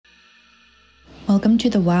Welcome to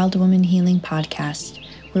the Wild Woman Healing Podcast,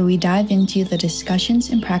 where we dive into the discussions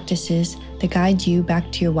and practices that guide you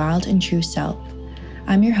back to your wild and true self.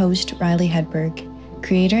 I'm your host, Riley Hedberg,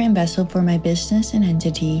 creator and vessel for my business and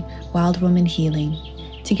entity, Wild Woman Healing.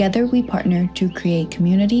 Together, we partner to create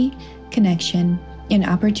community, connection, and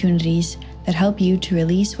opportunities that help you to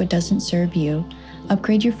release what doesn't serve you,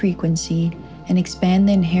 upgrade your frequency, and expand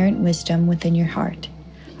the inherent wisdom within your heart.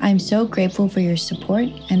 I'm so grateful for your support,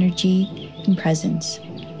 energy, and presence,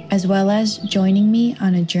 as well as joining me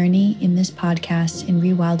on a journey in this podcast in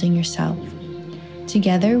rewilding yourself.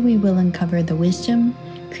 Together, we will uncover the wisdom,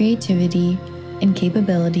 creativity, and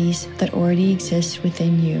capabilities that already exist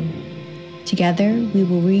within you. Together, we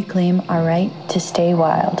will reclaim our right to stay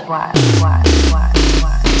wild. Wild.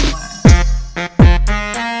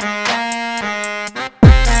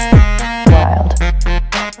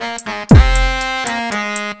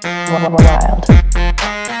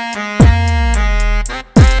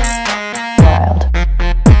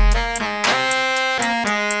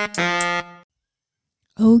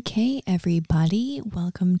 Okay, everybody,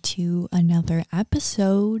 welcome to another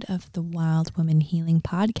episode of the Wild Woman Healing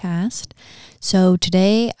Podcast. So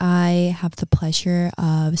today I have the pleasure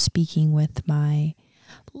of speaking with my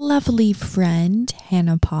lovely friend,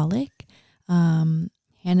 Hannah Pollack. Hannah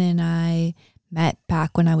and I met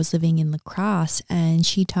back when I was living in La Crosse, and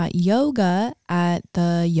she taught yoga at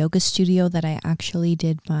the yoga studio that I actually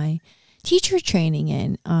did my teacher training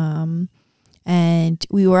in. And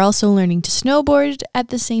we were also learning to snowboard at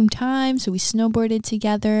the same time, so we snowboarded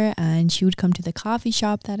together, and she would come to the coffee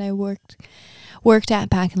shop that I worked at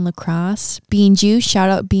back in La Crosse. Bean Juice,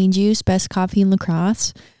 shout out Bean Juice, best coffee in La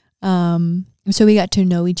Crosse. So we got to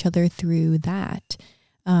know each other through that.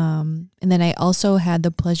 And then I also had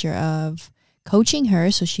the pleasure of coaching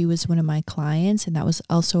her, so she was one of my clients, and that was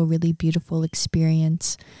also a really beautiful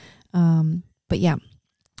experience. But yeah,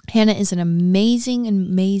 Hannah is an amazing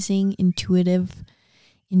intuitive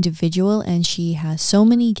individual, and she has so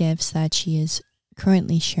many gifts that she is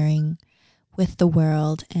currently sharing with the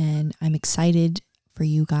world, and I'm excited for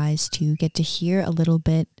you guys to get to hear a little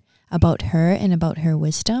bit about her and about her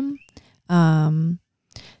wisdom.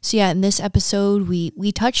 So yeah, in this episode,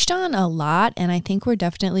 we touched on a lot, and I think we're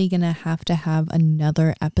definitely going to have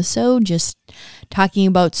another episode just talking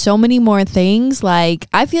about so many more things. Like,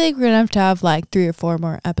 I feel like we're going to have like 3 or 4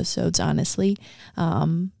 more episodes, honestly.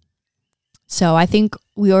 So I think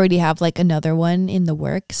we already have like another one in the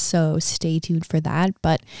works, so stay tuned for that.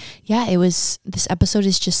 But yeah, this episode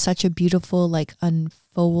is just such a beautiful like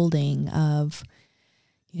unfolding of,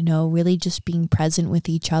 you know, really just being present with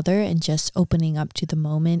each other and just opening up to the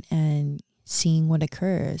moment and seeing what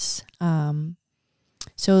occurs.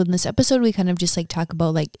 So in this episode, we kind of just like talk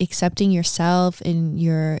about like accepting yourself and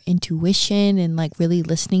your intuition and like really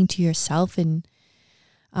listening to yourself and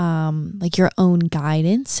like your own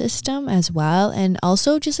guidance system as well. And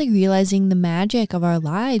also just like realizing the magic of our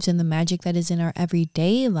lives and the magic that is in our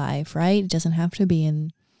everyday life, right? It doesn't have to be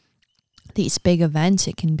in these big events.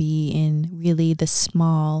 It can be in really the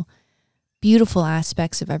small, beautiful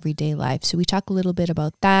aspects of everyday life. So we talk a little bit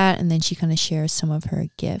about that, and then she kind of shares some of her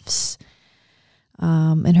gifts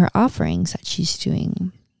and her offerings that she's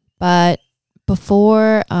doing. But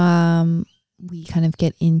before we kind of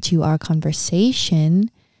get into our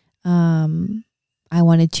conversation, I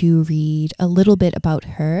wanted to read a little bit about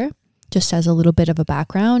her, just as a little bit of a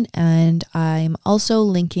background, and I'm also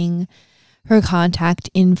linking her contact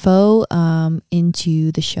info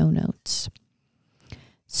into the show notes.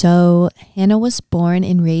 So Hannah was born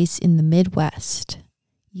and raised in the Midwest,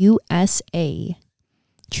 USA.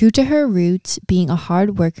 True to her roots, being a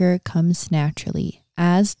hard worker comes naturally,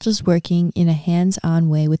 as does working in a hands-on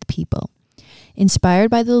way with people. Inspired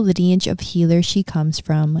by the lineage of healers she comes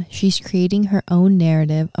from, she's creating her own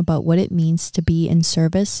narrative about what it means to be in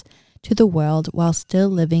service to the world while still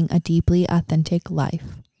living a deeply authentic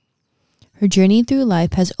life. Her journey through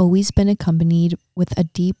life has always been accompanied with a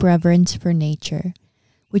deep reverence for nature,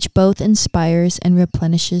 which both inspires and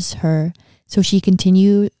replenishes her so she can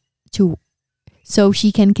continue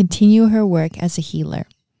her work as a healer.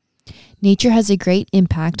 Nature has a great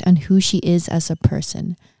impact on who she is as a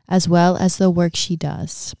person, as well as the work she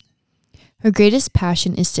does. Her greatest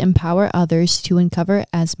passion is to empower others to uncover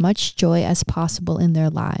as much joy as possible in their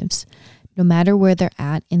lives, no matter where they're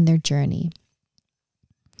at in their journey.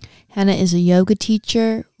 Hannah is a yoga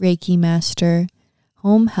teacher, Reiki master,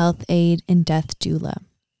 home health aide, and death doula.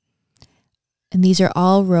 And these are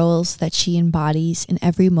all roles that she embodies in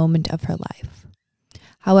every moment of her life.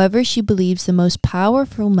 However, she believes the most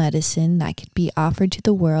powerful medicine that could be offered to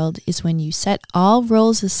the world is when you set all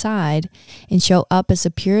roles aside and show up as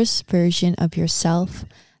the purest version of yourself,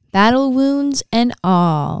 battle wounds and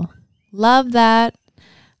all. Love that.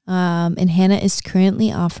 And Hannah is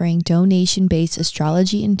currently offering donation-based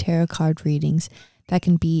astrology and tarot card readings that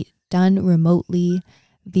can be done remotely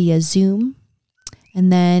via Zoom.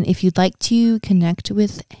 And then if you'd like to connect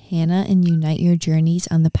with Hannah and unite your journeys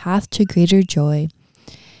on the path to greater joy,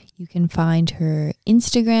 you can find her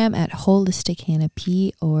Instagram at Holistic Hannah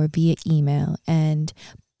P or via email. And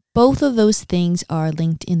both of those things are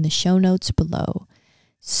linked in the show notes below.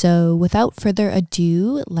 So without further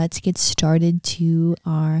ado, let's get started to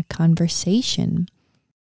our conversation.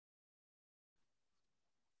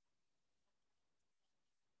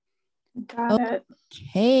 Got it.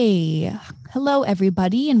 Okay. Hello,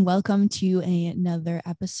 everybody, and welcome to another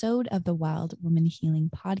episode of the Wild Woman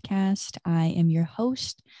Healing Podcast. I am your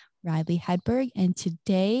host, Riley Hedberg, and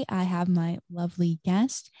today I have my lovely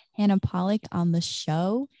guest, Hannah Pollack, on the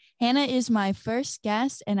show. Hannah is my first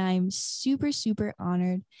guest, and I'm super, super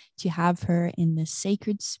honored to have her in this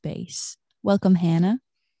sacred space. Welcome, Hannah.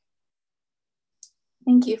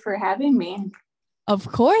 Thank you for having me. Of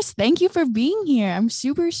course. Thank you for being here. I'm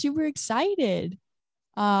super, super excited.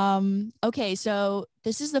 Okay, so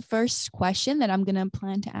this is the first question that I'm gonna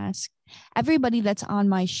plan to ask everybody that's on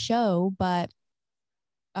my show, but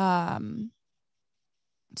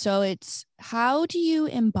so it's, how do you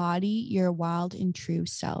embody your wild and true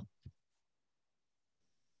self?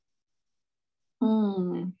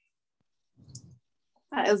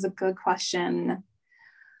 That is a good question.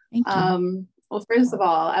 Thank you. Well, first of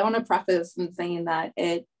all, I want to preface in saying that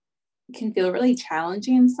it can feel really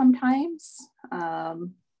challenging sometimes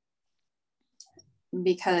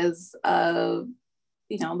because of,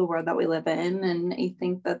 the world that we live in. And I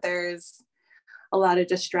think that there's a lot of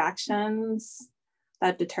distractions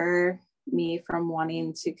that deter me from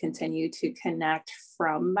wanting to continue to connect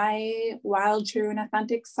from my wild, true, and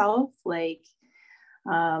authentic self. Like,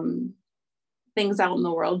 things out in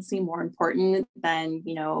the world seem more important than,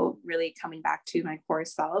 really coming back to my core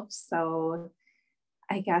self. So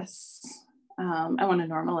I guess I want to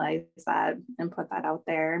normalize that and put that out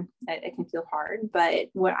there. It can feel hard, but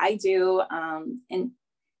what I do, and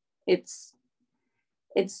it's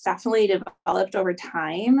definitely developed over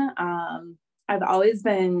time. I've always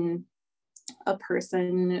been a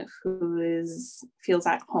person who feels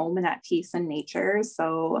at home and at peace in nature.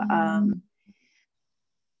 So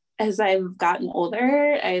as I've gotten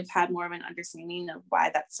older, I've had more of an understanding of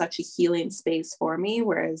why that's such a healing space for me.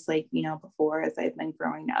 Whereas before, as I've been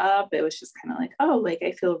growing up, it was just kind of like, oh, like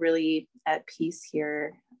I feel really at peace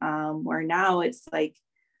here. Where now it's like,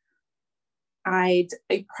 I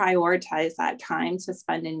prioritize that time to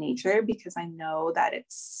spend in nature because I know that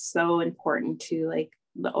it's so important to like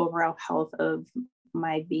the overall health of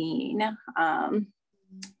my being.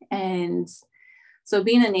 And so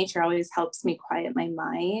being in nature always helps me quiet my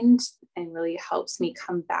mind and really helps me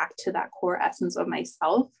come back to that core essence of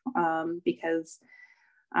myself, because,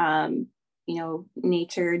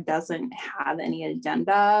 nature doesn't have any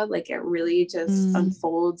agenda. Like it really just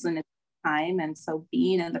unfolds in its time. And so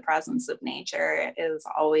being in the presence of nature is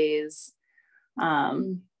always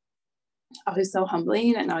so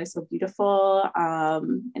humbling and always so beautiful,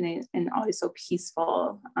 and always so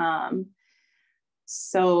peaceful.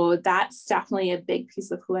 So that's definitely a big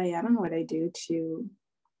piece of who I am and what I do to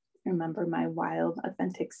remember my wild,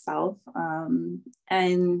 authentic self.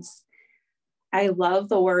 And I love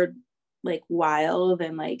the word like wild,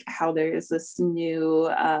 and like how there's this new,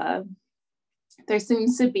 there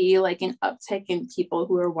seems to be like an uptick in people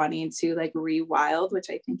who are wanting to like rewild, which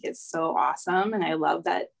I think is so awesome. And I love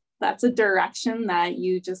that that's a direction that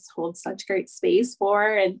you just hold such great space for.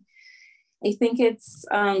 And I think it's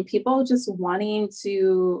people just wanting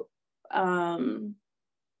to,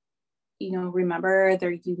 remember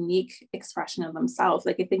their unique expression of themselves.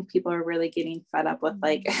 Like I think people are really getting fed up with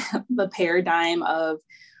like the paradigm of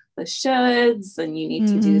the shoulds and you need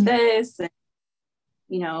to do this. And,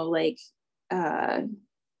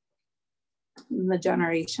 the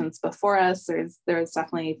generations before us, there's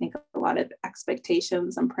definitely, I think, a lot of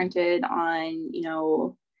expectations imprinted on,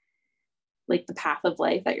 like the path of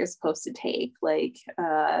life that you're supposed to take. Like,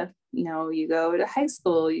 you go to high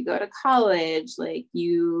school, you go to college, like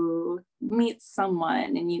you meet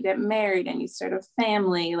someone and you get married and you start a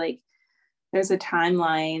family. Like there's a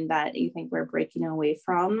timeline that you think we're breaking away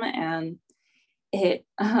from. And it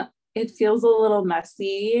feels a little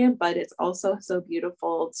messy, but it's also so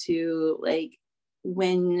beautiful to like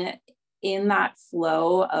when in that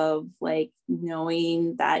flow of like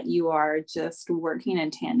knowing that you are just working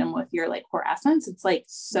in tandem with your like core essence, it's like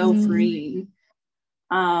so freeing.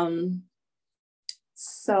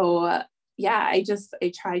 So yeah, I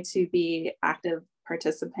try to be active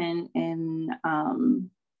participant in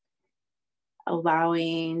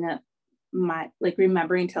allowing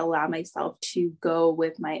remembering to allow myself to go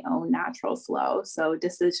with my own natural flow. So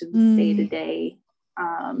decisions day to day,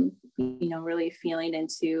 really feeling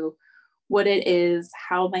into what it is,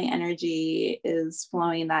 how my energy is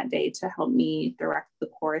flowing that day to help me direct the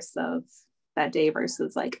course of that day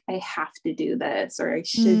versus like, I have to do this or I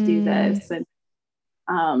should do this. And,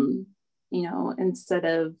 instead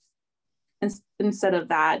of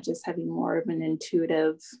that, just having more of an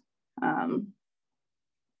intuitive,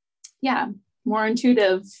 more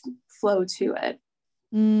intuitive flow to it.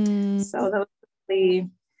 So that was really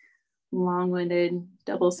long-winded,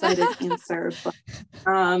 double-sided answer, but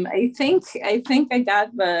I think I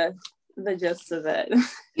got the gist of it.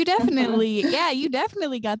 You definitely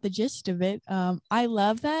got the gist of it. I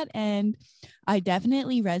love that, and I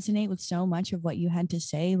definitely resonate with so much of what you had to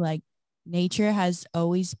say. Like, nature has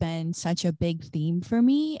always been such a big theme for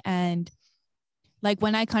me, and like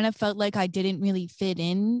when I kind of felt like I didn't really fit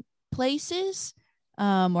in places,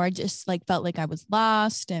 or I just like felt like I was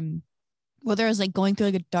lost, and whether I was like going through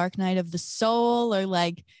like a dark night of the soul or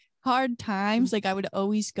like hard times, like I would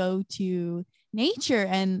always go to nature.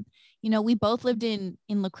 And we both lived in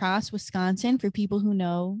La Crosse, Wisconsin, for people who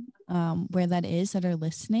know where that is that are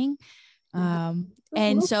listening.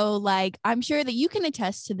 And so like I'm sure that you can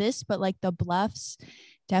attest to this, but like the Bluffs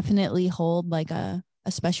definitely hold like a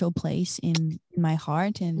special place in my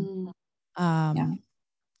heart. And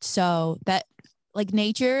so that like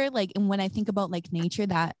nature, like, and when I think about like nature,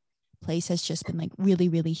 that place has just been like really,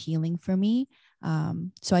 really healing for me.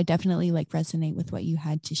 So I definitely like resonate with what you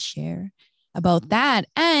had to share about that.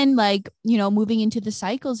 And like, moving into the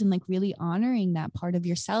cycles and like really honoring that part of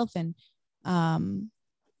yourself and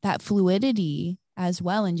that fluidity as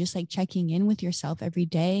well. And just like checking in with yourself every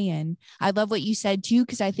day. And I love what you said too,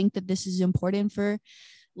 because I think that this is important for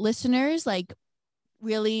listeners, like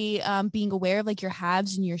really being aware of like your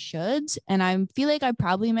haves and your shoulds. And I feel like I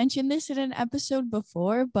probably mentioned this in an episode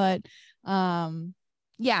before, but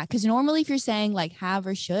because normally if you're saying like have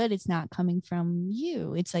or should, it's not coming from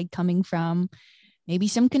you. It's like coming from maybe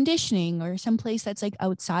some conditioning or some place that's like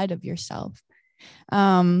outside of yourself.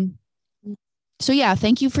 So yeah,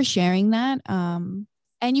 thank you for sharing that. And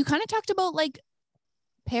you kind of talked about like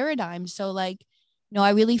paradigms. So like, I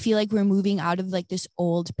really feel like we're moving out of like this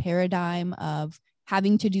old paradigm of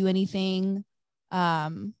having to do anything,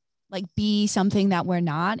 like be something that we're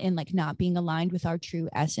not, and like not being aligned with our true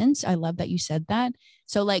essence. I love that you said that.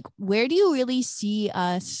 So like, where do you really see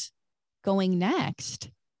us going next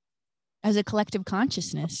as a collective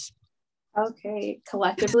consciousness? Okay,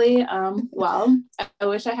 collectively, well, I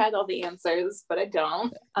wish I had all the answers, but I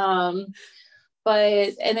don't.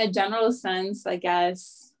 But in a general sense, I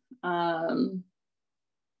guess, I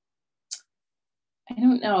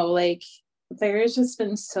don't know, like there's just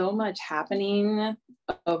been so much happening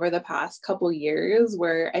over the past couple years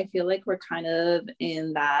where I feel like we're kind of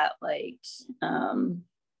in that like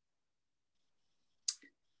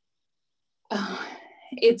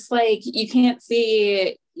it's like you can't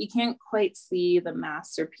quite see the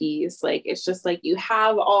masterpiece. Like it's just like you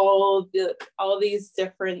have all these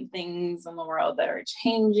different things in the world that are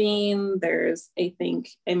changing. There's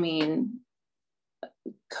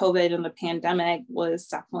COVID and the pandemic was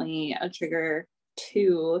definitely a trigger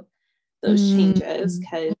to those changes,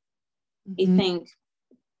 because I think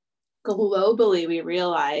globally we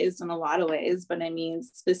realized in a lot of ways, but I mean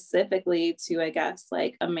specifically to, I guess,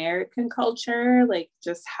 like American culture, like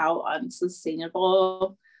just how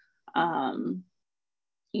unsustainable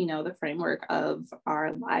the framework of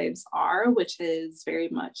our lives are, which is very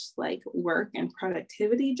much like work and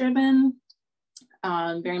productivity driven,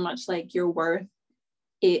 very much like your worth,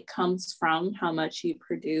 it comes from how much you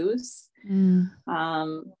produce.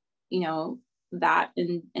 That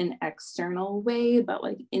in an external way, but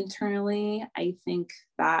like internally, I think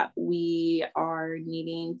that we are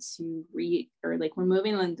needing to we're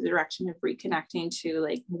moving in the direction of reconnecting to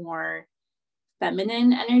like more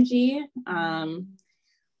feminine energy,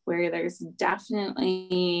 where there's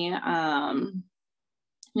definitely,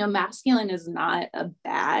 masculine is not a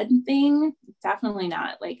bad thing. Definitely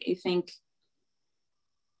not. Like, I think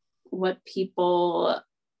what people,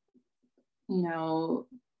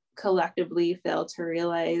 collectively fail to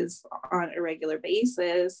realize on a regular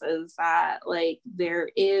basis is that like there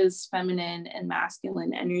is feminine and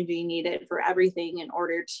masculine energy needed for everything in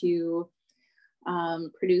order to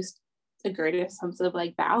produce a greater sense of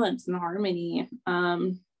like balance and harmony.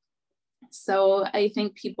 So I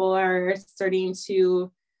think people are starting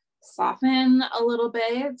to soften a little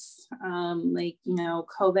bit. Like, you know,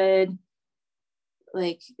 COVID,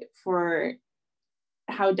 like for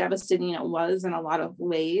how devastating it was in a lot of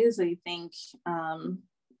ways, I think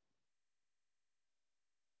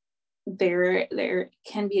there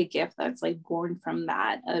can be a gift that's like born from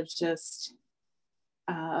that, of just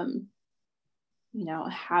you know,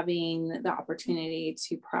 having the opportunity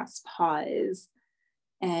to press pause.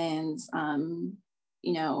 And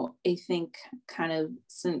you know, I think kind of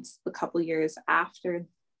since the couple years after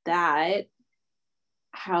that,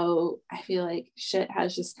 how I feel like shit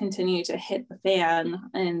has just continued to hit the fan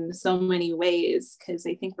in so many ways, because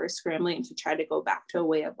I think we're scrambling to try to go back to a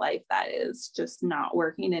way of life that is just not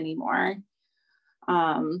working anymore.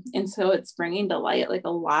 And so it's bringing to light like a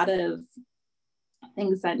lot of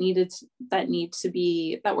things that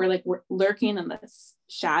were like lurking in this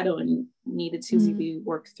shadow and needed to be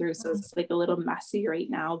worked through. So it's like a little messy right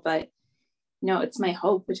now, but you know, it's my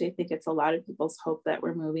hope, which I think it's a lot of people's hope, that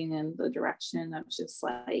we're moving in the direction of just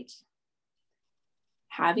like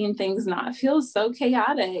having things not feel so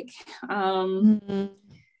chaotic.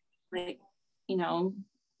 Like, you know,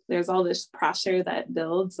 there's all this pressure that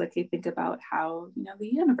builds. Like I think about how, you know, the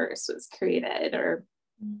universe was created, or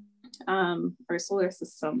our solar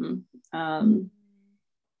system, and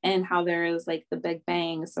how there is like the Big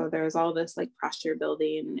Bang. So there's all this like pressure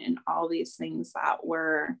building and all these things that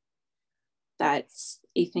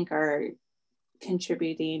I think are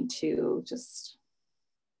contributing to just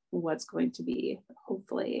what's going to be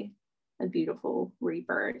hopefully a beautiful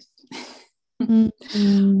rebirth.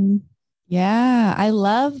 Yeah, I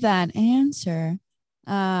love that answer.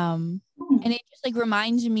 And it just like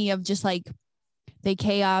reminds me of just like the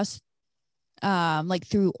chaos, like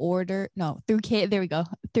through order, no, there we go.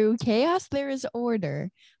 Through chaos, there is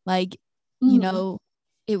order. Like, you know,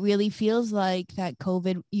 it really feels like that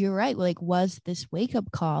COVID, you're right, like was this wake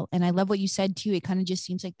up call. And I love what you said too. It kind of just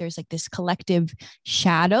seems like there's like this collective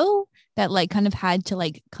shadow that like kind of had to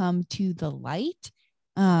like come to the light.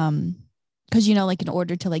 Because, you know, like in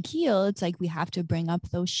order to like heal, it's like we have to bring up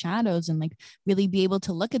those shadows and like really be able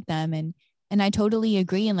to look at them. And I totally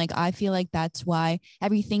agree. And like, I feel like that's why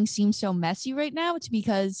everything seems so messy right now. It's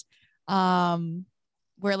because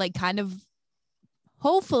we're like kind of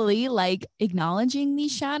hopefully like acknowledging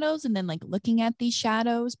these shadows and then like looking at these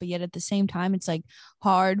shadows. But yet at the same time, it's like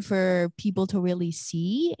hard for people to really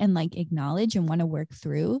see and like acknowledge and want to work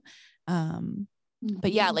through.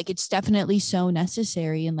 But yeah, like it's definitely so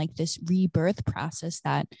necessary in like this rebirth process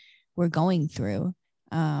that we're going through.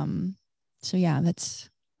 So yeah,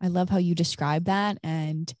 I love how you describe that.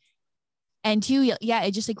 And too, yeah,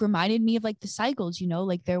 it just like reminded me of like the cycles, you know,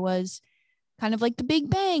 like there was kind of like the Big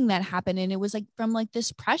Bang that happened, and it was like from like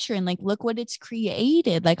this pressure, and like look what it's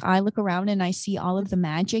created. Like I look around and I see all of the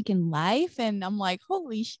magic in life, and I'm like,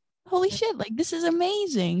 holy shit, like this is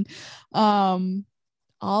amazing.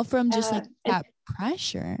 All from just like that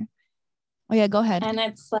pressure. Oh yeah, go ahead. And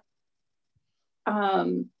it's like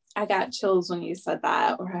I got chills when you said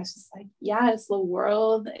that, where I was just like, yes, the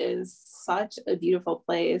world is such a beautiful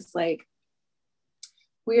place. Like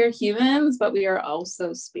we are humans, but we are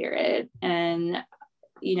also spirit. And,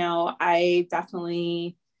 you know, I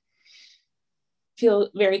definitely feel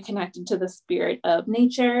very connected to the spirit of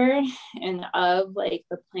nature and of like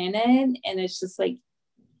the planet. And it's just like,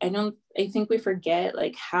 I think we forget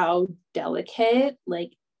like how delicate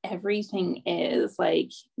like everything is.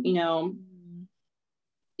 Like, you know,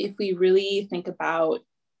 if we really think about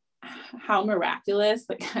how miraculous,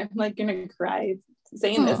 like I'm like gonna cry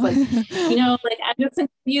saying this, like, you know, like I just think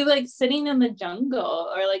you like sitting in the jungle,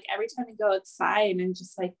 or like every time you go outside and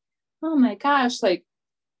just like, oh my gosh, like,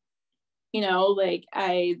 you know, like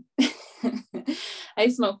I I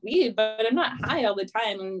smoke weed, but I'm not high all the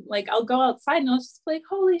time. And like I'll go outside and I'll just be like,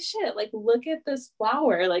 holy shit, like look at this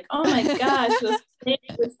flower, like oh my gosh,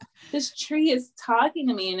 this tree is talking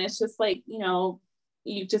to me. And it's just like, you know,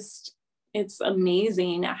 it's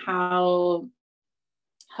amazing how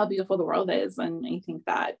beautiful the world is. And I think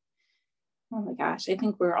that, oh my gosh, I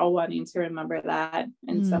think we're all wanting to remember that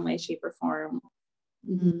in some way, shape, or form.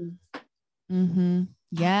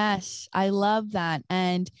 Yes, I love that.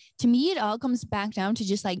 And to me, it all comes back down to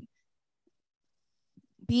just like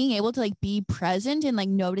being able to like be present and like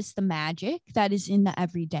notice the magic that is in the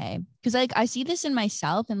everyday. Because like I see this in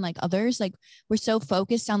myself and like others, like we're so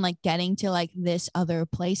focused on like getting to like this other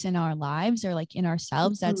place in our lives or like in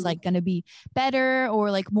ourselves that's like going to be better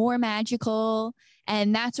or like more magical.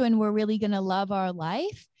 And that's when we're really going to love our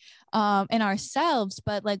life and ourselves.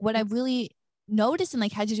 But like what I really noticed and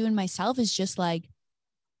like had to do in myself is just like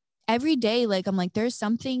every day, like I'm like, there's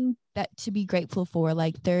something that to be grateful for.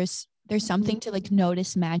 Like there's something to like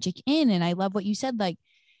notice magic in. And I love what you said, like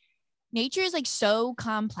nature is like so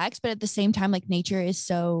complex, but at the same time, like nature is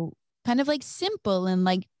so kind of like simple and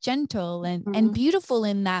like gentle and beautiful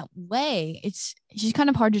in that way. It's just kind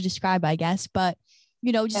of hard to describe, I guess. But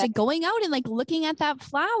you know, just like going out and like looking at that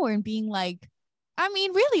flower and being like, I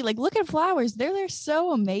mean, really, like look at flowers. They're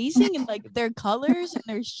so amazing and like their colors and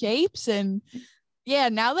their shapes. And yeah,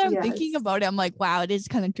 now that I'm thinking about it, I'm like, wow, it is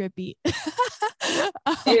kind of trippy.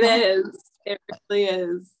 It is. It really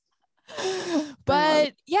is.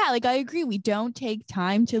 But yeah, like I agree. We don't take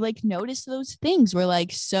time to like notice those things. We're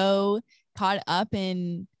like so caught up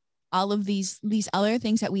in all of these other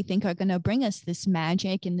things that we think are going to bring us this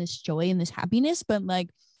magic and this joy and this happiness. But like,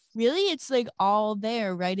 really, it's like all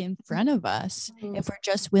there right in front of us if we're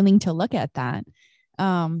just willing to look at that.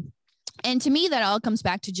 And to me, that all comes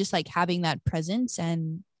back to just like having that presence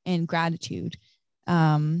and gratitude.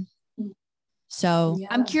 So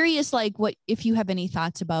I'm curious, like, what if you have any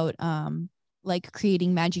thoughts about like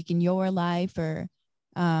creating magic in your life, or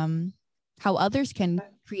how others can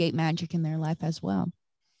create magic in their life as well.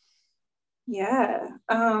 Yeah.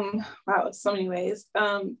 Wow, so many ways.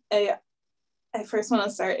 I first want to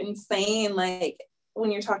start in saying, like, when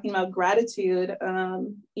you're talking about gratitude,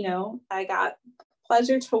 you know, I got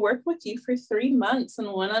pleasure to work with you for 3 months in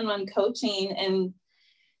one-on-one coaching. And,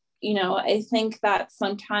 you know, I think that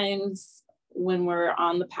sometimes when we're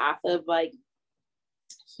on the path of like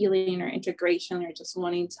healing or integration or just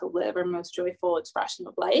wanting to live our most joyful expression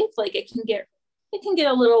of life, like it can get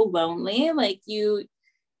a little lonely. Like I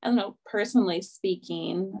don't know, personally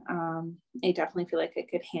speaking, I definitely feel like I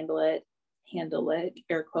could handle it,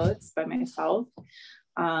 air quotes, by myself.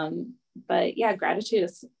 But yeah, gratitude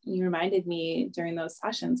you reminded me during those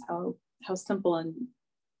sessions how simple and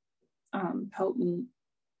potent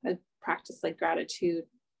a practice like gratitude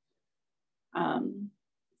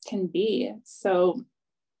can be. So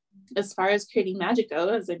as far as creating magic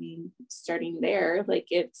goes, I mean, starting there, like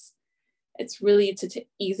it's really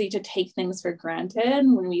easy to take things for granted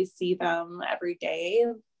when we see them every day.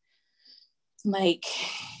 Like,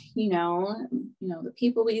 you know, the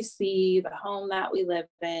people we see, the home that we live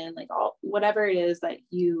in, like whatever it is that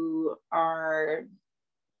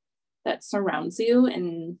that surrounds you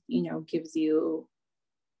and, you know, gives you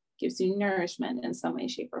nourishment in some way,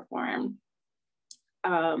 shape, or form.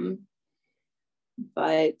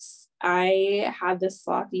 But I had this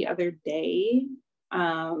thought the other day,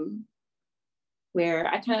 where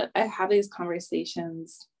I have these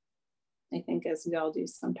conversations, I think, as we all do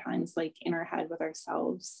sometimes, like in our head with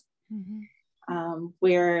ourselves,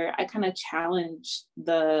 where I kind of challenge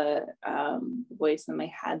the voice in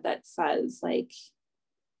my head that says, like,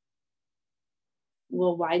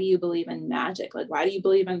 well, why do you believe in magic? Like, why do you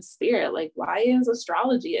believe in spirit? Like, why is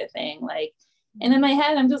astrology a thing? Like, and in my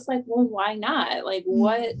head, I'm just like, well, why not? Like,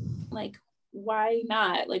 what, like, why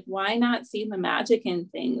not? Like, why not see the magic in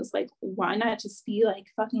things? Like, why not just be like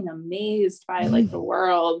fucking amazed by like the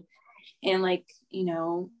world and like, you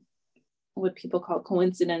know, what people call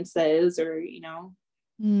coincidences, or, you know,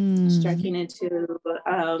 striking into,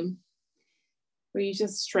 where you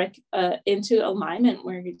just strike into alignment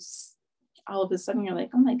where you just, all of a sudden you're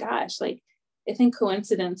like, oh my gosh, like, I think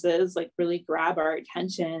coincidences like really grab our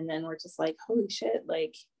attention and we're just like, holy shit,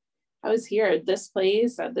 like I was here at this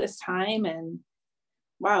place at this time, and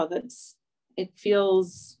wow, it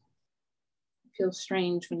feels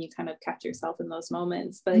strange when you kind of catch yourself in those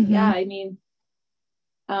moments. But yeah, I mean,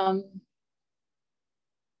 I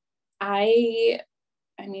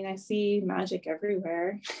see magic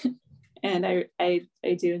everywhere. And I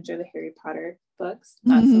do enjoy the Harry Potter books,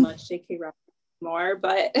 not so much J.K. Rowling more,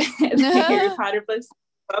 but the Harry Potter books I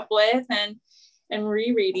grew up with and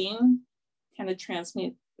rereading kind of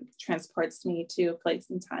transports me to a place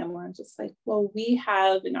in time where I'm just like, well, we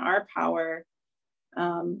have in our power,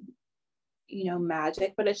 you know,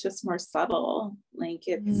 magic, but it's just more subtle. Like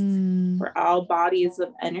we're all bodies of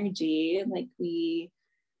energy. Like we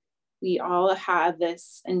all have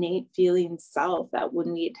this innate feeling self that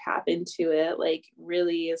when we tap into it, like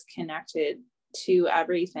really is connected to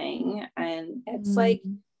everything. And it's like,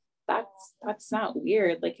 that's not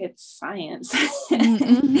weird. Like it's science.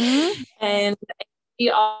 And we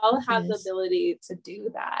all have the ability to do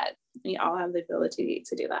that.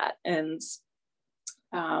 And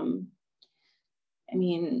I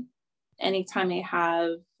mean, anytime I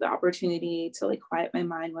have the opportunity to like quiet my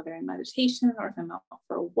mind, whether in meditation or if I'm out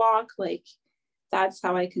for a walk, like that's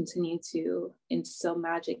how I continue to instill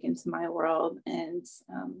magic into my world. And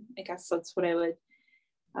I guess that's what I would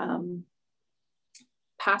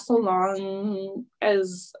pass along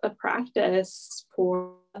as a practice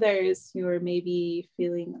for others who are maybe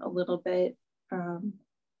feeling a little bit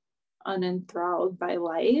unenthralled by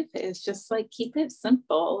life, is just like, keep it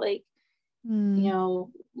simple. Like, you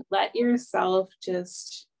know, let yourself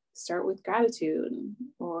just start with gratitude,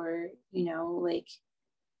 or, you know, like,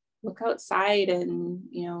 look outside and,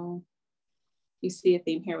 you know, you see a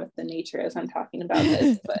theme here with the nature as I'm talking about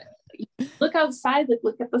this, but look outside, like,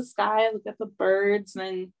 look at the sky, look at the birds,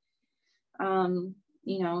 and,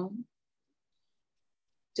 you know,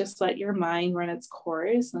 just let your mind run its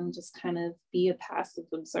course and just kind of be a passive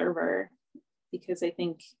observer. Because I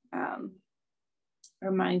think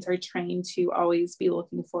our minds are trained to always be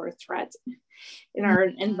looking for a threat in our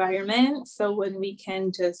environment. So when we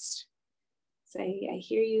can just say, I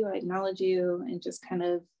hear you, I acknowledge you, and just kind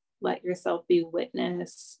of let yourself be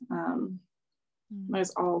witness,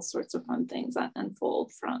 there's all sorts of fun things that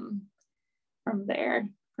unfold from there,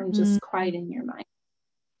 from just quieting your mind.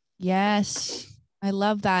 Yes, I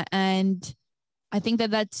love that. And I think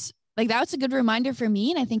that's a good reminder for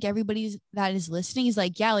me. And I think everybody that is listening is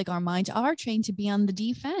like, yeah, like, our minds are trained to be on the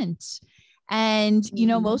defense. And, you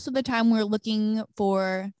know, most of the time we're looking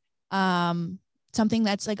for something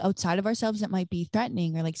that's like outside of ourselves that might be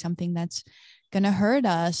threatening, or like something that's going to hurt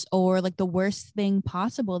us, or like the worst thing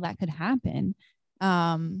possible that could happen.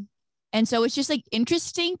 And so it's just like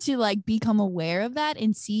interesting to like become aware of that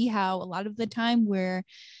and see how a lot of the time we're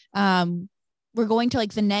going to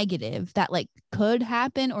like the negative that like could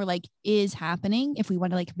happen or like is happening, if we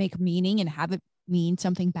want to like make meaning and have it mean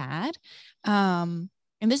something bad. And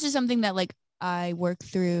this is something that like I work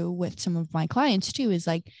through with some of my clients too, is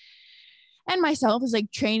like, and myself, is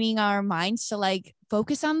like training our minds to like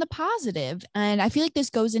focus on the positive. And I feel like this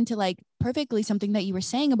goes into like perfectly something that you were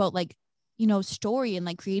saying about like, you know, story and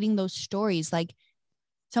like creating those stories. Like,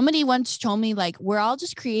 somebody once told me, like, we're all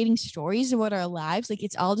just creating stories about our lives. Like,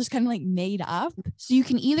 it's all just kind of like made up. So you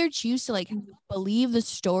can either choose to like believe the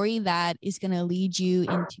story that is going to lead you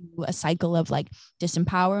into a cycle of like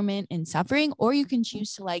disempowerment and suffering, or you can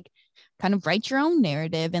choose to like kind of write your own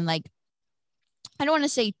narrative and like, I don't want to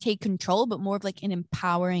say take control, but more of like an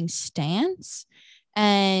empowering stance.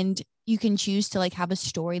 And you can choose to like have a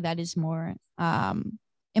story that is more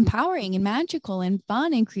empowering and magical and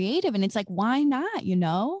fun and creative. And it's like, why not, you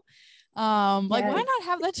know? Like, why not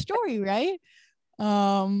have that story, right?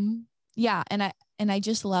 Yeah. And I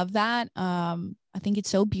just love that. I think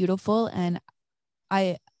it's so beautiful. And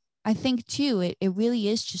I think too, it really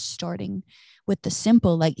is just starting with the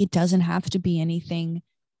simple. Like, it doesn't have to be anything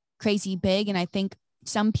crazy big. And I think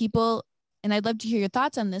some people, and I'd love to hear your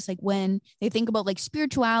thoughts on this, like when they think about like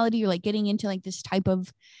spirituality or like getting into like this type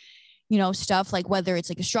of, you know, stuff, like whether it's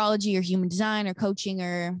like astrology or human design or coaching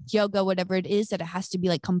or yoga, whatever it is, that it has to be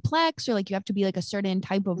like complex, or like you have to be like a certain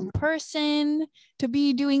type of person to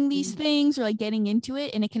be doing these things, or like getting into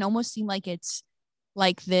it. And it can almost seem like it's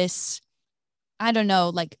like this, I don't know,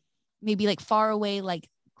 like maybe like far away, like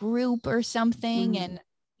group or something. And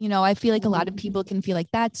you know, I feel like a lot of people can feel like,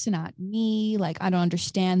 that's not me. Like, I don't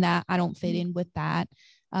understand that. I don't fit in with that.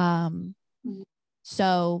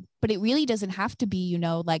 So, but it really doesn't have to be, you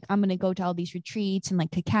know, like, I'm going to go to all these retreats and like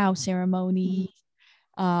cacao ceremonies,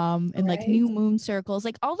 and like new moon circles.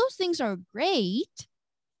 Like, all those things are great,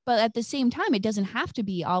 but at the same time, it doesn't have to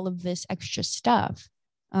be all of this extra stuff.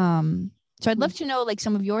 So I'd love to know like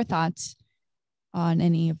some of your thoughts on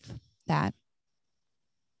any of that.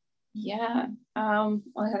 Yeah. I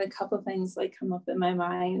had a couple of things like come up in my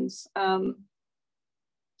mind.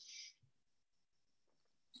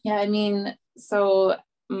 Yeah, I mean, so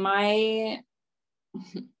if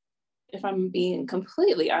I'm being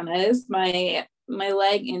completely honest, my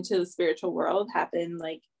leg into the spiritual world happened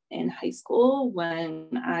like in high school when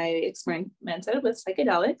I experimented with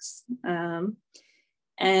psychedelics.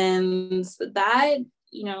 And that,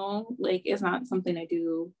 you know, like, is not something I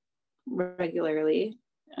do regularly.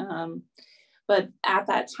 But at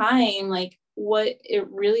that time, like, what it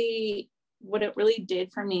really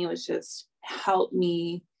did for me was just help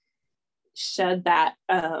me shed that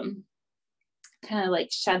kind of like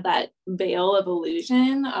shed that veil of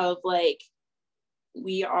illusion of like,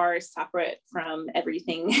 we are separate from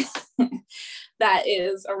everything that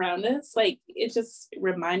is around us. Like, it just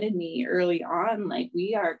reminded me early on, like,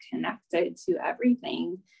 we are connected to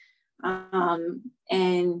everything.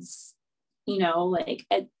 And you know, like,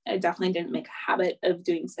 I definitely didn't make a habit of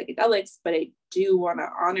doing psychedelics, but I do want to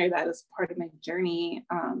honor that as part of my journey.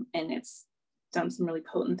 And it's done some really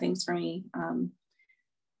potent things for me.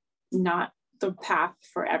 Not the path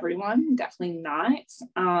for everyone, definitely not.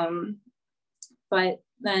 But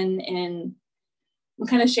then in I'm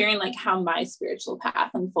kind of sharing like how my spiritual path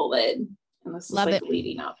unfolded, and this is Love like it.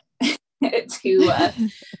 leading up to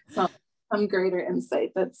some greater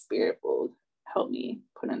insight that spirit will help me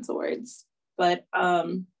put into words. But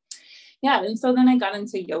yeah, and so then I got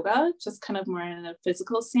into yoga, just kind of more in a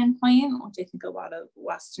physical standpoint, which I think a lot of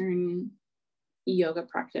Western yoga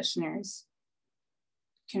practitioners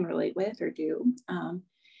can relate with or do.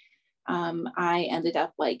 I ended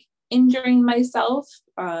up like injuring myself.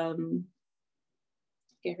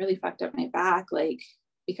 It really fucked up my back, like,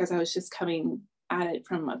 because I was just coming at it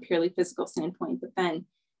from a purely physical standpoint. But then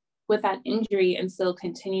with that injury and still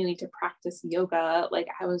continuing to practice yoga, like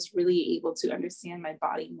I was really able to understand my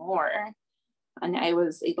body more. And I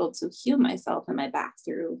was able to heal myself and my back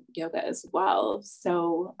through yoga as well.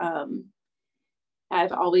 So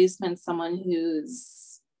I've always been someone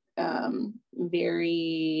who's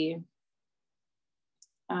very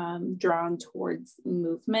drawn towards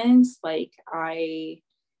movements. Like I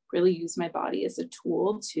really use my body as a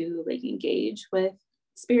tool to like engage with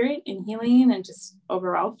spirit and healing and just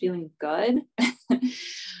overall feeling good.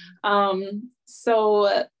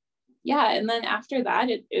 So yeah, and then after that,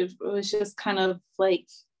 it was just kind of like,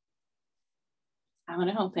 I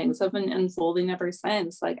don't know, things have been unfolding ever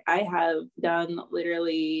since. Like I have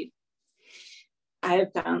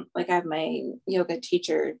my yoga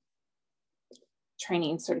teacher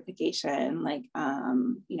training certification. Like,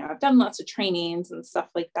 I've done lots of trainings and stuff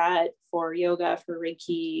like that for yoga, for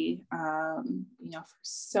Reiki, for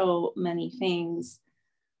so many things.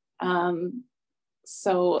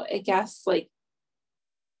 So I guess like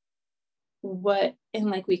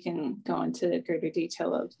we can go into greater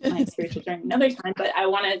detail of my spiritual journey another time, but I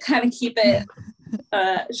want to kind of keep it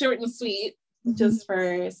short and sweet just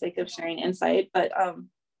for sake of sharing insight. But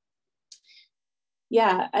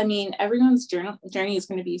yeah, I mean, everyone's journey is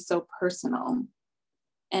going to be so personal.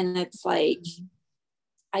 And it's like,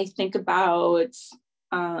 I think about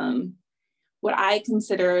what I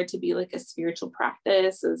consider to be like a spiritual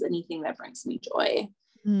practice is anything that brings me joy.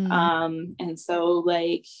 And so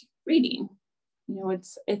like reading,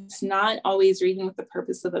 it's not always reading with the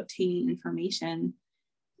purpose of obtaining information.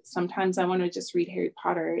 Sometimes I want to just read Harry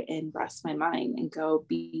Potter and rest my mind and go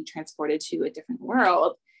be transported to a different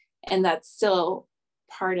world. And that's still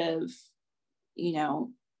part of,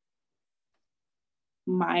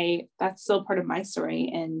 that's still part of my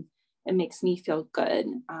story, and it makes me feel good.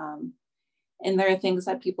 And there are things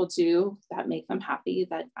that people do that make them happy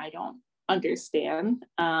that I don't understand.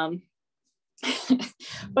 But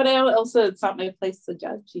it's not my place to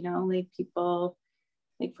judge, like people,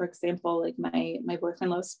 like for example, like my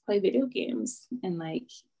boyfriend loves to play video games, and like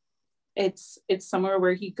it's somewhere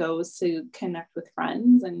where he goes to connect with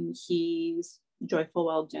friends, and he's joyful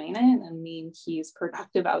while doing it. I mean, he's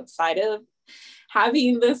productive outside of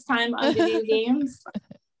having this time on video games.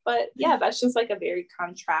 But yeah, that's just like a very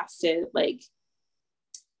contrasted like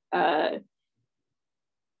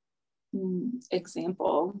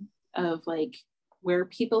example of like where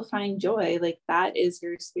people find joy. Like that is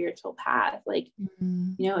your spiritual path. Like,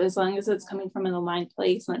 as long as it's coming from an aligned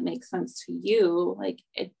place and it makes sense to you, like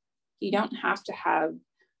you don't have to have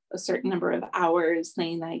a certain number of hours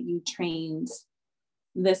saying that you trained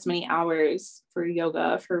this many hours for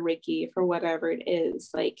yoga, for Reiki, for whatever it is.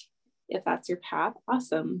 Like if that's your path,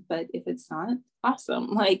 awesome. But if it's not, awesome.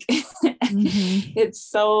 Like it's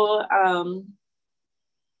so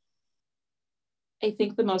I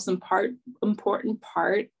think the most important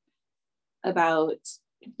part about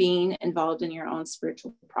being involved in your own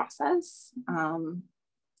spiritual process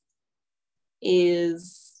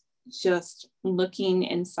is just looking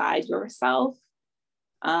inside yourself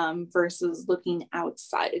versus looking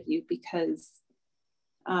outside of you, because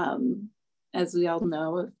as we all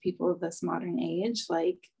know, of people of this modern age,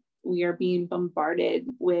 like we are being bombarded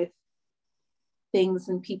with things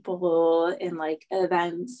and people and like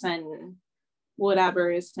events and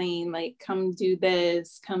whatever is saying like, come do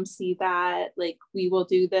this, come see that, like we will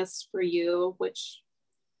do this for you, which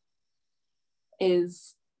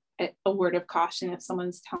is a word of caution if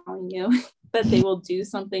someone's telling you that they will do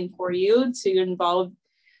something for you to involve,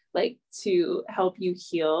 like to help you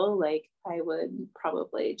heal. Like I would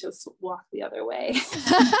probably just walk the other way.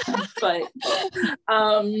 But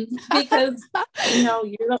because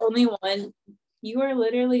you're the only one, you are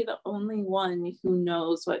literally the only one who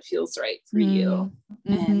knows what feels right for you.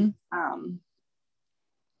 And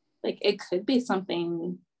like it could be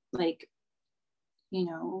something like,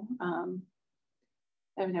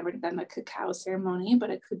 I've never done a cacao ceremony, but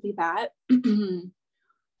it could be that.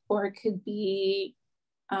 Or it could be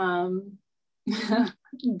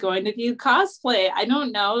going to view cosplay. I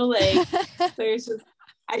don't know. Like there's just,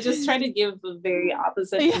 I just try to give the very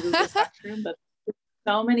opposite ends of the spectrum, but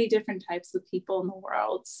so many different types of people in the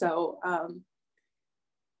world. So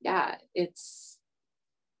yeah,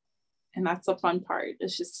 and that's the fun part.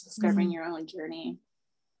 It's just discovering your own journey.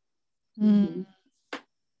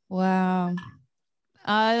 Wow.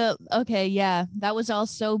 Okay, yeah, that was all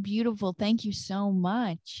so beautiful. Thank you so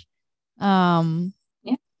much.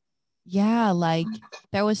 Yeah, like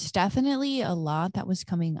there was definitely a lot that was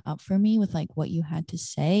coming up for me with like what you had to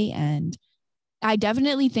say, and I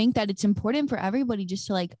definitely think that it's important for everybody just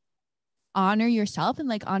to like honor yourself and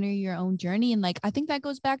like honor your own journey. And like I think that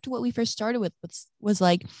goes back to what we first started with, was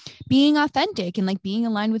like being authentic and like being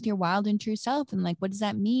aligned with your wild and true self. And like what does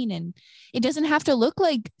that mean? And it doesn't have to look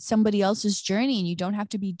like somebody else's journey, and you don't have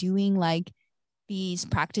to be doing like these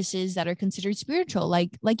practices that are considered spiritual.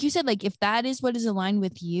 Like you said, like if that is what is aligned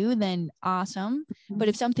with you, then awesome. But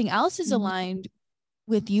if something else is aligned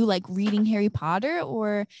with you, like reading Harry Potter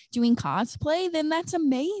or doing cosplay, then that's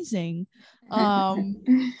amazing.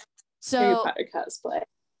 So Harry Potter cosplay.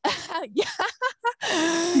 yeah.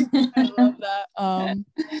 I love that.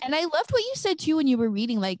 And I loved what you said too when you were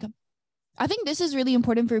reading. Like, I think this is really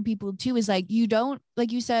important for people too, is like you don't,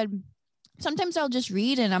 like you said, sometimes I'll just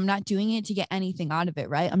read and I'm not doing it to get anything out of it,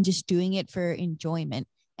 right? I'm just doing it for enjoyment.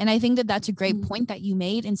 And I think that that's a great point that you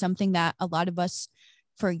made, and something that a lot of us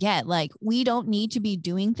forget. Like we don't need to be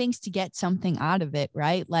doing things to get something out of it,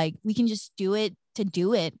 right? Like we can just do it to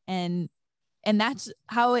do it, and that's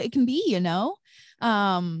how it can be, you know?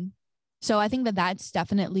 So I think that that's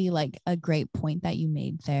definitely like a great point that you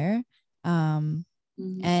made there. And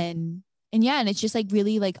yeah, and it's just like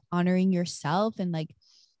really like honoring yourself and like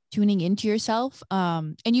tuning into yourself.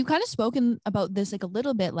 And you kind of spoken about this like a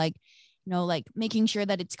little bit, like, you know, like making sure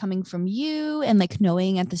that it's coming from you, and like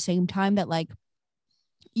knowing at the same time that like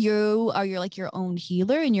you are your own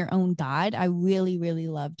healer and your own guide. I really, really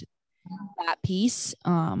loved that piece.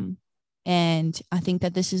 And I think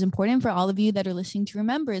that this is important for all of you that are listening to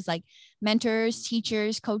remember, is like mentors,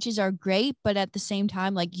 teachers, coaches are great, but at the same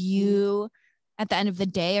time, like you at the end of the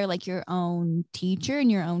day are like your own teacher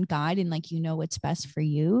and your own guide, and like you know what's best for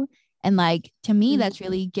you. And like to me, that's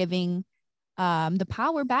really giving the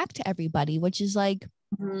power back to everybody, which is like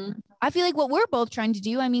I feel like what we're both trying to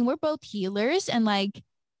do. I mean, we're both healers, and like,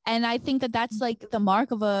 and I think that that's like the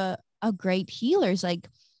mark of a great healer, is like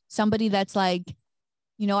somebody that's like,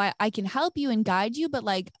 you know, I can help you and guide you, but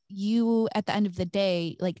like you at the end of the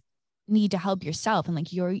day, like need to help yourself, and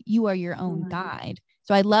like you are your own guide.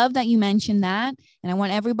 So I love that you mentioned that, and I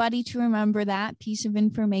want everybody to remember that piece of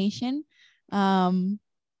information.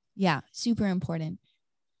 Yeah, super important.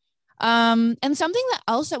 And something that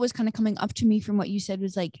else that was kind of coming up to me from what you said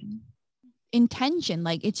was like intention.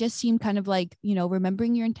 Like it just seemed kind of like, you know,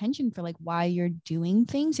 remembering your intention for like why you're doing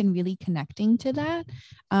things and really connecting to that.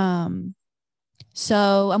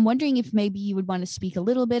 So I'm wondering if maybe you would want to speak a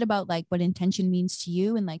little bit about like what intention means to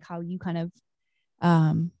you, and like how you kind of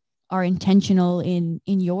are intentional in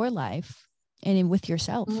your life and with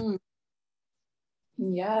yourself.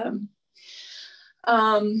 Yeah.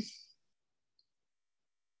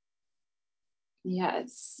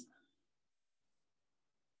 Yes.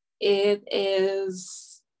 It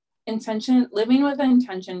is intention. Living with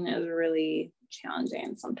intention is really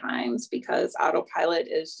challenging sometimes because autopilot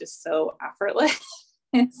is just so effortless.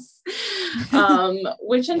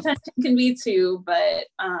 Which intention can be too, but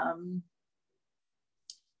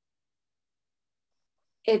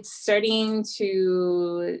it's starting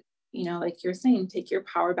to, you know, like you're saying, take your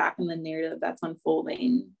power back in the narrative that's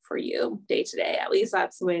unfolding for you day to day. At least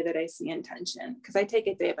that's the way that I see intention, because I take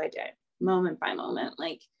it day by day, moment by moment.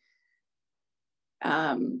 Like,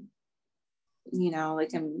 you know,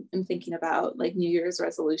 like I'm thinking about like New Year's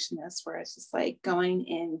resolutionist, where it's just like going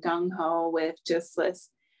in gung ho with just this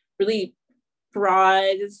really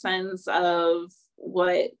broad sense of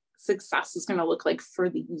what success is going to look like for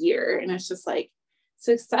the year. And it's just like,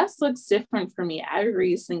 success looks different for me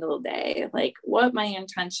every single day. Like what my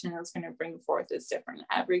intention is going to bring forth is different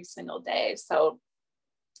every single day. So,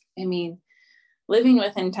 I mean, living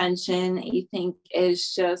with intention, I think,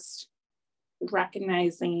 is just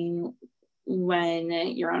recognizing when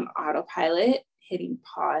you're on autopilot, hitting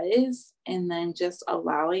pause, and then just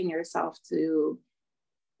allowing yourself to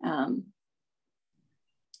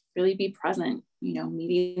really be present, you know,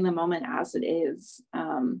 meeting the moment as it is.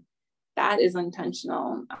 That is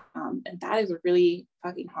intentional. And that is really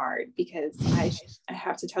fucking hard, because I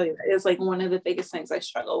have to tell you, that is like one of the biggest things I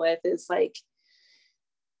struggle with, is like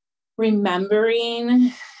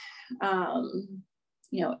remembering,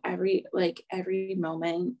 you know, every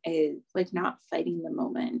moment is like not fighting the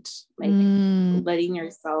moment, like letting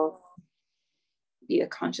yourself be a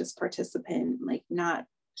conscious participant, like not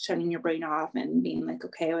shutting your brain off and being like,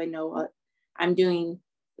 okay, I know what I'm doing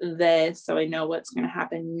this, so I know what's going to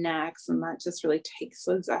happen next. And that just really takes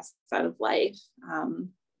the zest out of life.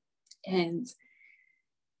 And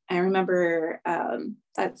I remember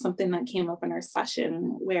that's something that came up in our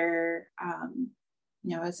session where,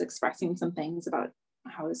 I was expressing some things about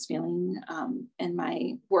how I was feeling in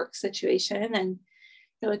my work situation. And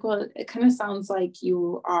you're like, well, it kind of sounds like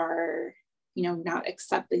you are, not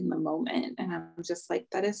accepting the moment. And I'm just like,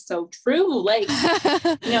 that is so true. Like,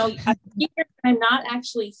 I'm here, I'm not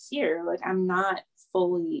actually here. Like, I'm not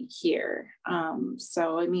fully here.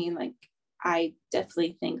 So, I mean, like, I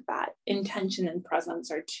definitely think that intention and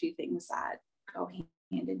presence are two things that go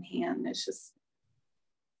hand in hand. It's just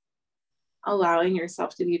allowing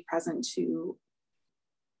yourself to be present to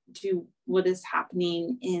do what is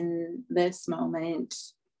happening in this moment.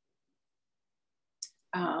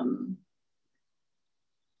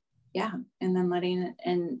 And then letting it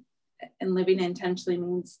and living intentionally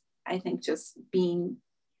means, I think, just being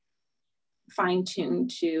fine-tuned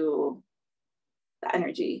to the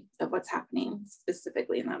energy of what's happening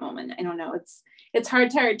specifically in that moment. I don't know, it's hard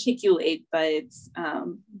to articulate, but it's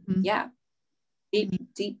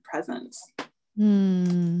deep presence.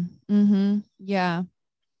 Yeah.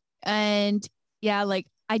 And yeah, like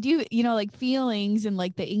I do, like feelings and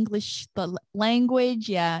like the English, the language.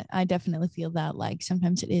 Yeah, I definitely feel that. Like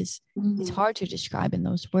sometimes it's hard to describe in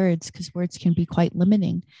those words because words can be quite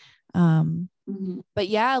limiting. But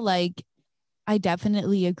yeah, like I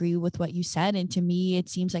definitely agree with what you said. And to me, it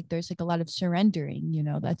seems like there's like a lot of surrendering,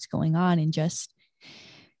 that's going on, and just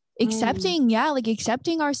accepting, like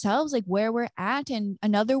accepting ourselves, like where we're at. And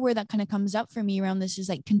another word that kind of comes up for me around this is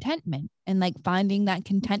like contentment, and like finding that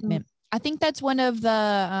contentment. I think that's one of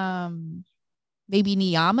the maybe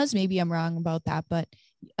niyamas, maybe I'm wrong about that, but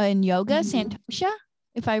in yoga, santosha,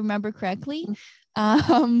 if I remember correctly.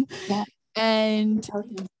 And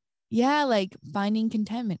yeah, like finding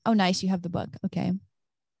contentment. Oh, nice, you have the book. Okay,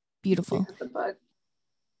 beautiful. The book.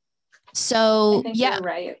 So I think yeah, you're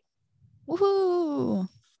right. Woohoo!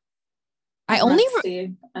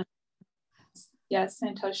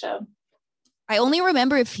 Santosha. I only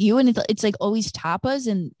remember a few, and it's like always tapas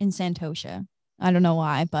and santosha. I don't know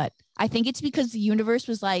why, but I think it's because the universe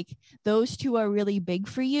was like, those two are really big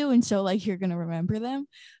for you, and so like you're gonna remember them.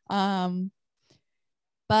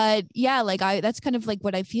 But yeah, like that's kind of like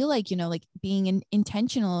what I feel like, like being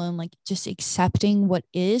intentional and like just accepting what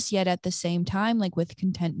is, yet at the same time, like with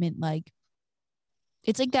contentment, like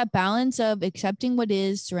it's like that balance of accepting what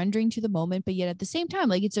is, surrendering to the moment, but yet at the same time,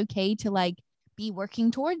 like it's okay to like be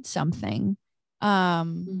working towards something.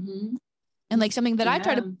 And like something that I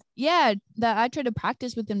try to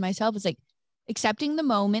practice within myself is like accepting the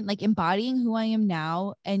moment, like embodying who I am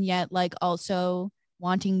now, and yet like also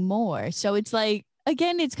wanting more. So it's like,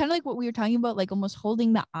 again, it's kind of like what we were talking about, like almost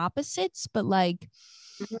holding the opposites, but like,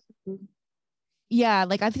 yeah,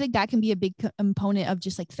 like I feel like that can be a big component of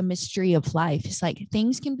just like the mystery of life. It's like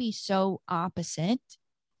things can be so opposite,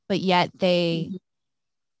 but yet they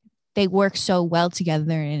work so well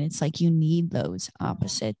together, and it's like you need those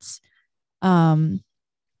opposites.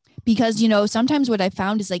 Because sometimes what I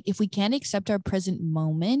found is like if we can't accept our present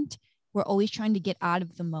moment, we're always trying to get out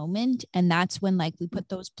of the moment, and that's when like we put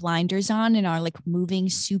those blinders on and are like moving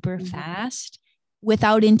super fast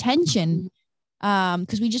without intention,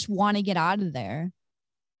 because we just want to get out of there.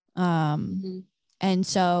 And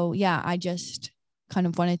so yeah, I just kind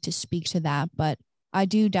of wanted to speak to that, but I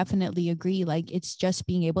do definitely agree. Like it's just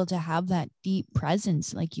being able to have that deep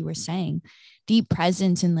presence, like you were saying, deep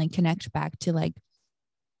presence, and like connect back to like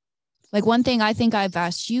one thing I think I've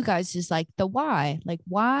asked you guys is like the why. Like,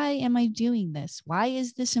 why am I doing this? Why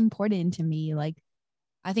is this important to me? Like,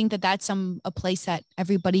 I think that that's a place that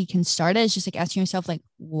everybody can start at, is just like asking yourself like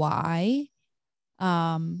why,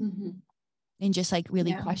 and just like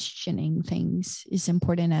really questioning things is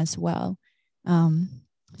important as well.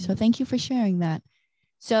 So thank you for sharing that.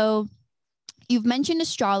 So you've mentioned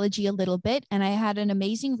astrology a little bit, and I had an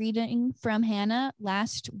amazing reading from Hannah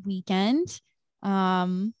last weekend.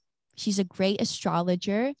 She's a great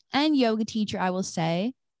astrologer and yoga teacher, I will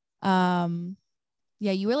say. Yeah,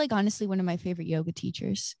 you were like honestly one of my favorite yoga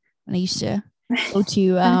teachers when I used to go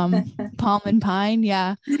to Palm and Pine.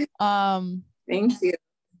 Yeah. Thank you.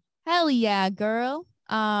 Hell yeah, girl.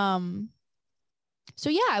 So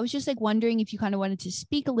yeah, I was just like wondering if you kind of wanted to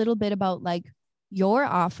speak a little bit about like your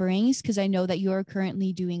offerings, because I know that you're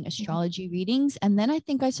currently doing astrology readings, and then I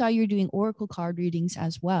think I saw you're doing oracle card readings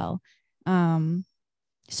as well.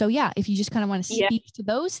 So yeah, if you just kind of want to speak to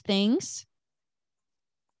those things.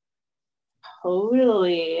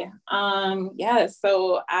 Totally. Yeah,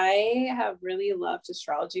 so I have really loved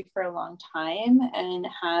astrology for a long time and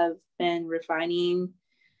have been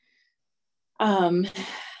um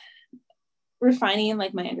refining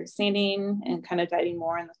like my understanding and kind of diving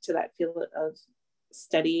more into that field of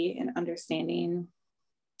study and understanding.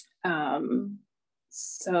 Um,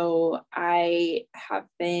 so I have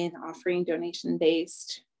been offering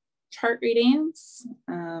donation-based chart readings.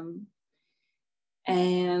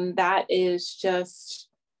 And that is just,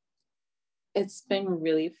 it's been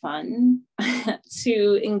really fun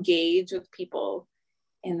to engage with people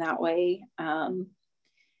in that way.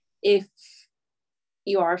 If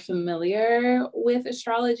you are familiar with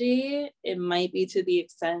astrology, it might be to the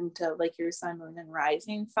extent of like your sun, moon, and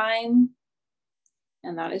rising sign.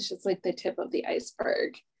 And that is just like the tip of the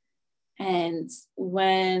iceberg. And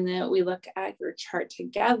when we look at your chart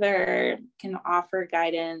together, can offer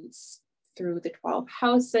guidance through the 12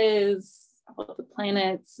 houses, all of the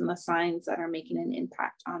planets and the signs that are making an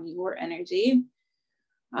impact on your energy.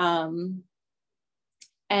 And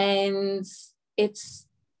it's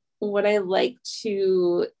what I like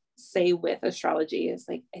to say with astrology is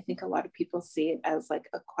like, I think a lot of people see it as like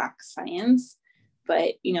a quack science.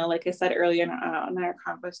 But, you know, like I said earlier in our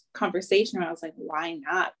conversation, I was like, why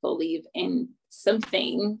not believe in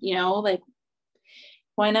something, you know, like,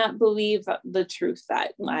 why not believe the truth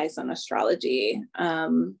that lies in astrology?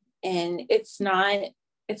 And it's not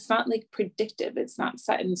like predictive. It's not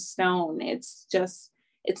set in stone. It's just,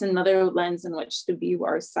 it's another lens in which to view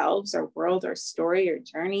ourselves, our world, our story, our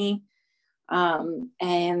journey.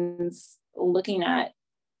 And looking at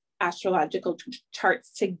astrological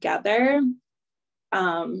charts together,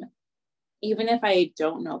 even if I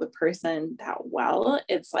don't know the person that well,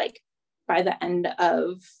 it's like by the end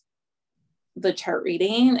of the chart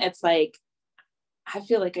reading, it's like, I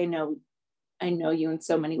feel like I know you in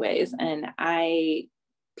so many ways. And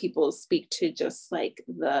people speak to just like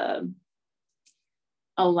the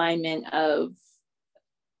alignment of,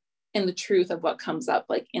 and the truth of what comes up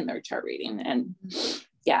like in their chart reading. And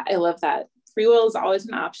yeah, I love that. Free will is always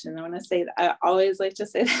an option. I want to say that. I always like to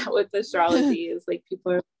say that with astrology is like,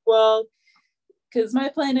 people are, well, because my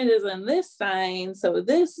planet is in this sign, so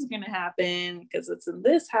this is going to happen because it's in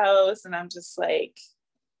this house. And I'm just like,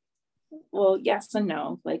 well, yes and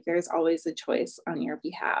no. Like, there's always a choice on your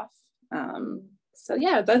behalf. So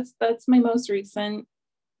yeah, that's my most recent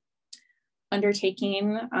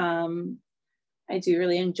undertaking. I do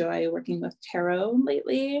really enjoy working with tarot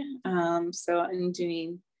lately. So I'm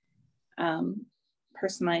doing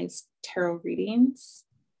personalized tarot readings.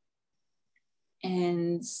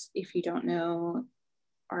 And if you don't know,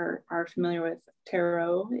 are familiar with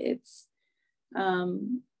tarot, it's I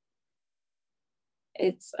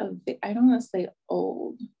don't want to say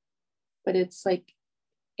old, but it's like,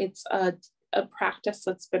 it's a practice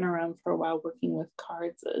that's been around for a while, working with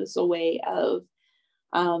cards as a way of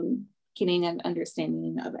getting an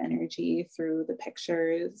understanding of energy through the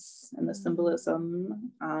pictures and the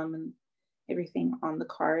symbolism, and everything on the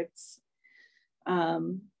cards.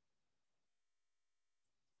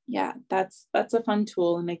 Yeah, that's a fun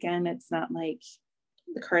tool. And again, it's not like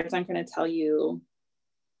the cards aren't going to tell you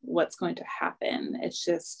what's going to happen. It's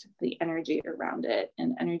just the energy around it.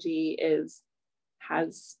 And energy is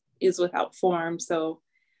without form. So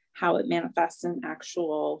how it manifests in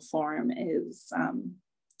actual form is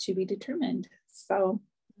to be determined. So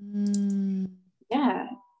yeah.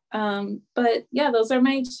 But yeah, those are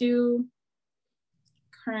my two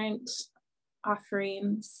current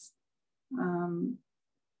offerings.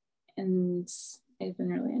 And I've been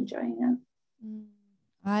really enjoying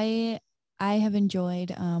I have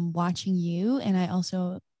enjoyed watching you, and I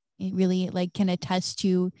also really like can attest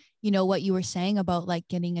to, you know, what you were saying about like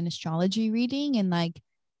getting an astrology reading. And like,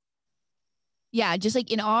 yeah, just like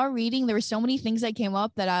in our reading, there were so many things that came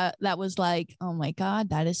up that was like, oh my God,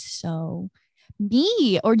 that is so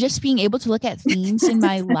me. Or just being able to look at themes in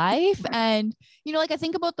my life. And, you know, like I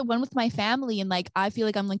think about the one with my family, and like I feel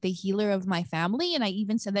like I'm like the healer of my family. And I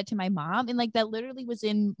even said that to my mom, and like that literally was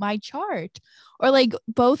in my chart. Or like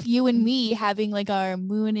both you and me having like our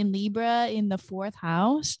moon in Libra in the 4th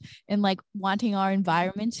house, and like wanting our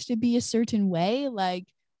environments to be a certain way. Like,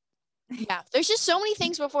 yeah, there's just so many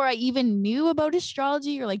things before I even knew about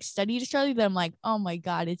astrology or like studied astrology that I'm like, oh my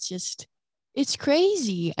God, it's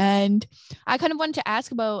crazy. And I kind of wanted to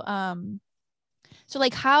ask about so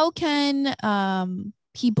like how can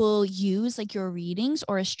people use like your readings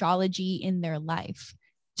or astrology in their life?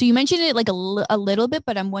 So you mentioned it like a little bit,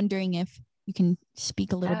 but I'm wondering if you can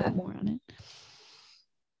speak a little bit more on it.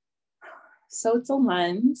 So it's a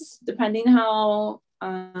lens, depending how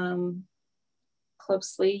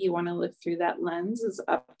closely you want to live through that lens is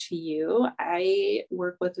up to you. I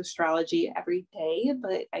work with astrology every day,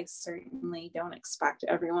 but I certainly don't expect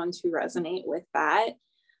everyone to resonate with that.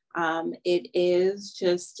 It is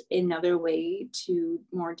just another way to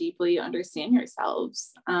more deeply understand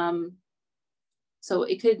yourselves. So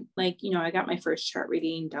it could, like, you know, I got my first chart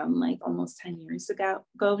reading done like almost 10 years ago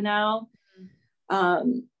now.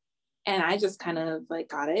 And I just kind of like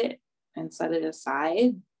got it and set it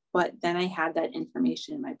aside. But then I had that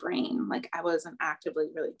information in my brain. Like I wasn't actively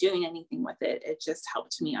really doing anything with it. It just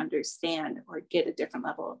helped me understand or get a different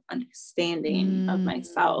level of understanding of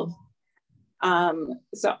myself.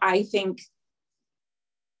 So I think,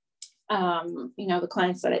 you know, the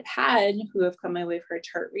clients that I've had who have come my way for a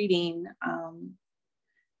chart reading,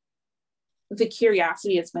 the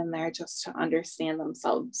curiosity has been there just to understand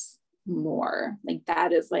themselves more. Like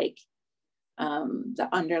that is like the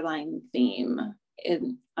underlying theme.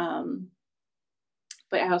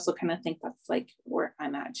 But I also kind of think that's like where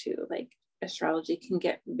I'm at too. Like astrology can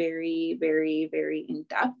get very, very, very in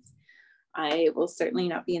depth. I will certainly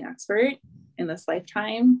not be an expert in this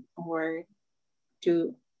lifetime, nor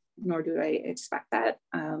do I expect that.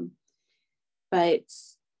 But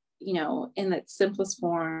you know, in its simplest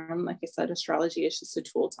form, like I said, astrology is just a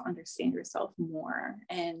tool to understand yourself more.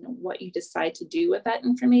 And what you decide to do with that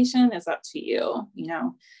information is up to you. You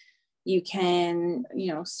know, you can,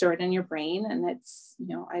 you know, store it in your brain and it's, you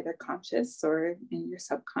know, either conscious or in your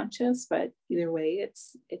subconscious, but either way,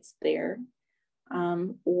 it's there.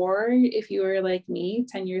 Or if you were like me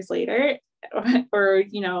 10 years later, or,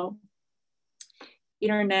 you know, 8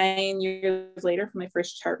 or 9 years later from my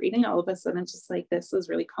first chart reading, all of a sudden it's just like, this is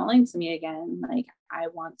really calling to me again. Like, I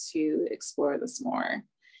want to explore this more.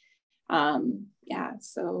 Yeah.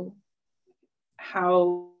 So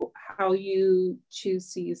how you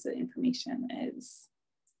choose to use the information is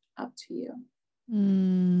up to you.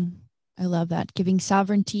 I love that. Giving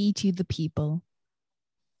sovereignty to the people.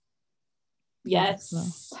 Yes.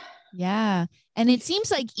 Beautiful. Yeah. And it seems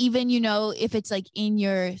like even, you know, if it's like in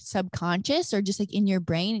your subconscious or just like in your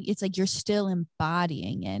brain, it's like you're still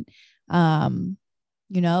embodying it. You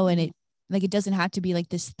know, and it like it doesn't have to be like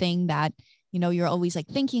this thing that, you know, you're always like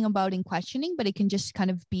thinking about and questioning, but it can just kind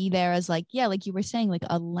of be there as like, yeah, like you were saying, like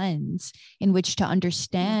a lens in which to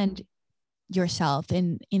understand yourself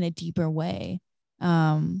in a deeper way.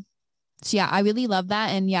 So yeah, I really love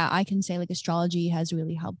that. And yeah, I can say like astrology has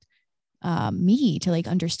really helped me to like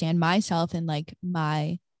understand myself and like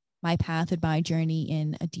my path and my journey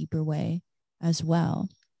in a deeper way as well.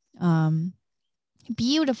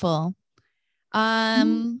 Beautiful.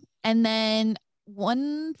 And then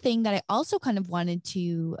one thing that I also kind of wanted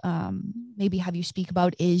to maybe have you speak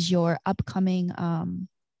about is your upcoming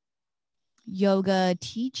yoga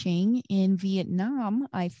teaching in Vietnam,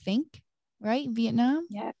 I think, right? Vietnam?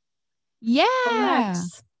 Yeah. Yeah.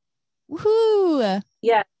 Correct. Woohoo.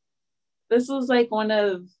 Yeah. This was like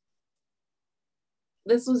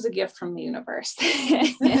this was a gift from the universe.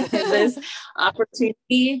 This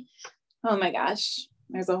opportunity. Oh my gosh.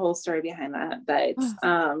 There's a whole story behind that. But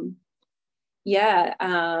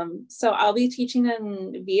yeah. So I'll be teaching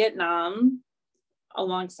in Vietnam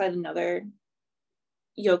alongside another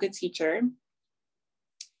yoga teacher,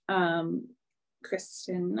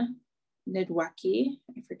 Kristen Nidwaki.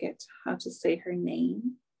 I forget how to say her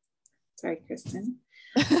name. Sorry, Kristen.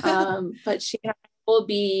 But she will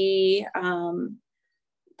be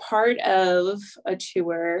part of a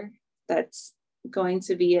tour that's going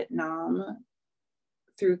to Vietnam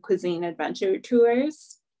through Cuisine Adventure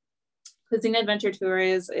Tours. Cuisine Adventure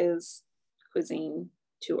Tours is cuisine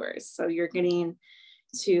tours. So you're getting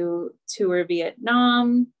to tour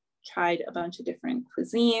Vietnam, tried a bunch of different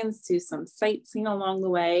cuisines, do some sightseeing along the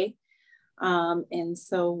way. And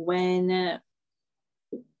so when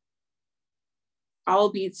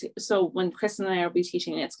when Kristen and I will be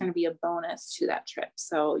teaching, it's going to be a bonus to that trip.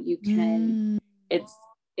 So you can,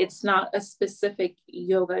 it's not a specific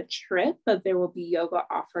yoga trip, but there will be yoga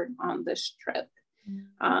offered on this trip.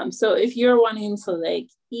 So if you're wanting to like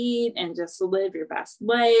eat and just live your best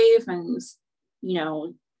life and, you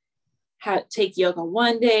know, take yoga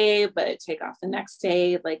one day, but take off the next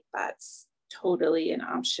day, like that's totally an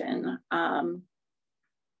option.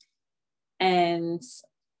 And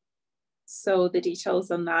so the details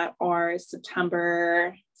on that are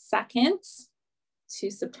September 2nd to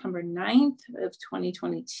September 9th of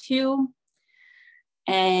 2022.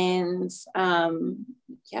 And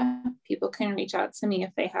yeah, people can reach out to me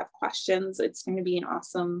if they have questions. It's going to be an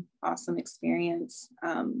awesome, awesome experience.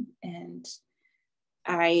 And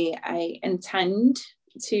I intend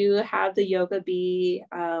to have the yoga be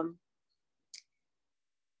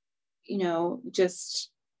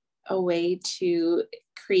just a way to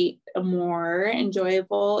create a more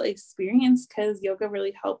enjoyable experience, because yoga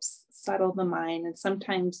really helps settle the mind. And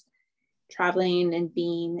sometimes traveling and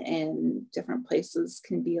being in different places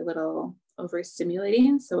can be a little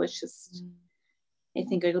overstimulating. So it's just, I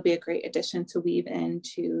think it'll be a great addition to weave in,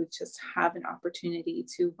 to just have an opportunity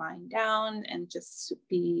to wind down and just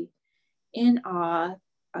be in awe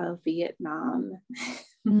of Vietnam.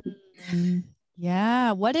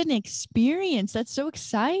 Yeah, what an experience. That's so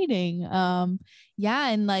exciting. Yeah,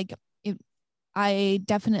 and like I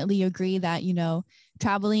definitely agree that,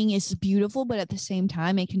 traveling is beautiful, but at the same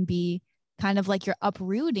time it can be kind of like you're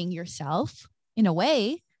uprooting yourself in a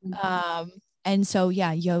way. And so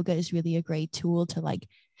yeah, yoga is really a great tool to like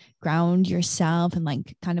ground yourself and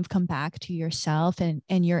like kind of come back to yourself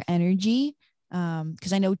and your energy.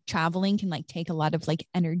 Because I know traveling can like take a lot of like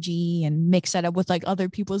energy and mix that up with like other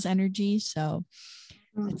people's energy. So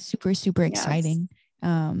it's super, super exciting.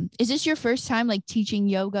 Is this your first time like teaching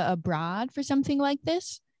yoga abroad for something like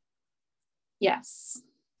this? Yes.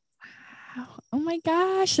 Wow. Oh my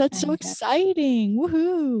gosh, that's so exciting.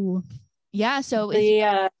 Woohoo. Yeah, so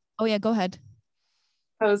oh yeah, go ahead.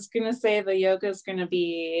 I was gonna say the yoga is gonna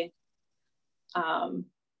be the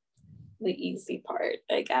easy part,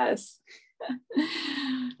 I guess.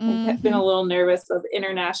 I've been a little nervous of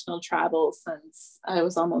international travel since I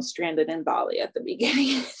was almost stranded in Bali at the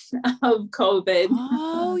beginning of COVID.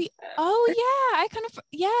 Oh yeah, I kind of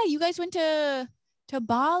you guys went to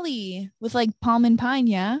Bali with like Palm and Pine,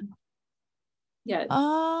 yeah? Yes.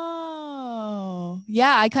 Oh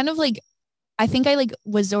yeah, I kind of like, I think I like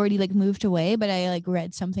was already like moved away, but I like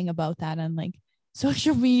read something about that on like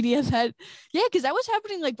social media that because that was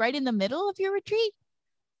happening like right in the middle of your retreat.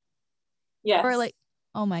 Yes. Or like,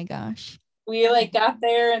 oh my gosh. We like got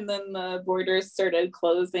there and then the borders started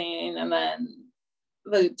closing, and then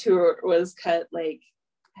the tour was cut like,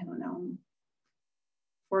 I don't know,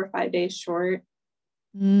 4 or 5 days short.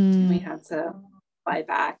 And we had to fly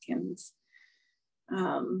back, and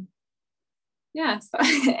so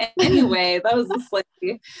anyway, that was a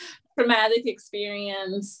slightly traumatic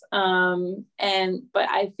experience. But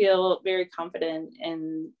I feel very confident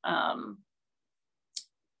in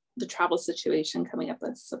the travel situation coming up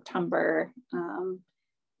this September.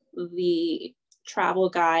 The travel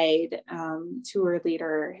guide, tour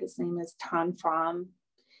leader, his name is Tan Pham,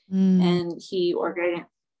 and he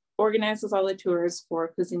organizes all the tours for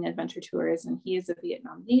Cuisine Adventure Tours, and he is a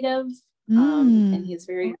Vietnam native, and he's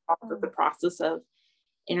very involved with the process of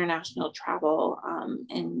international travel,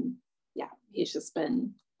 and he's just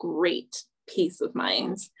been great peace of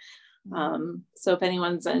mind. So if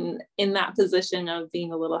anyone's in that position of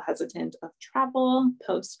being a little hesitant of travel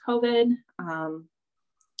post-COVID,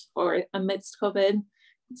 or amidst COVID,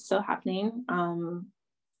 it's still happening, Tan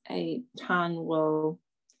will,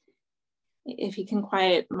 if he can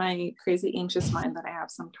quiet my crazy anxious mind that I have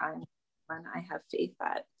sometimes, and I have faith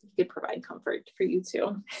that he could provide comfort for you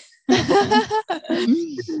too.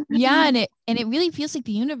 Yeah, and it really feels like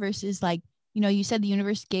the universe is like, you said the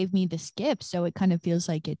universe gave me this gift, so it kind of feels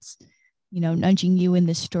like it's, nudging you in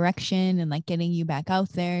this direction and like getting you back out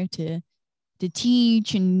there to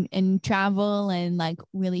teach and travel and like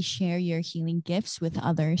really share your healing gifts with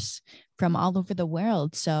others from all over the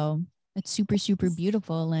world. So it's super, super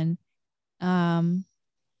beautiful. And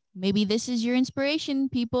maybe this is your inspiration,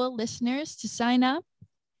 people, listeners, to sign up,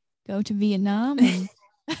 go to Vietnam and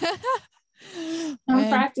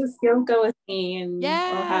practice yoga with me, and we'll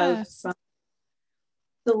have some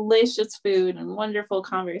delicious food and wonderful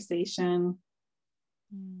conversation.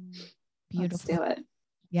 Beautiful. Let's do it.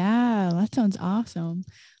 Yeah, that sounds awesome.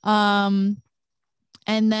 And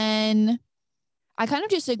then I kind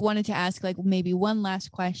of just like wanted to ask like maybe one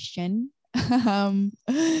last question.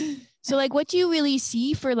 So like, what do you really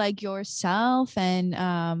see for like yourself?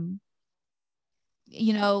 And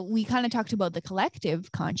we kind of talked about the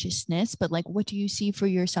collective consciousness, but like, what do you see for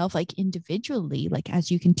yourself, like individually, like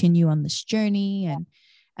as you continue on this journey and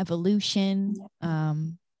evolution?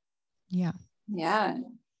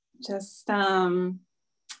 Just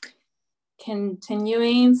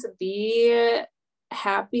continuing to be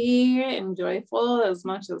happy and joyful as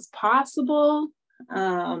much as possible,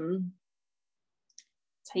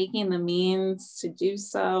 taking the means to do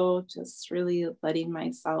so, just really letting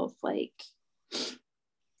myself like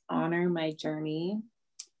honor my journey.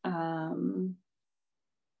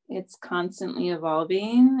 It's constantly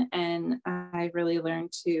evolving, and I really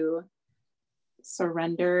learned to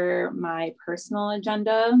surrender my personal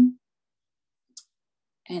agenda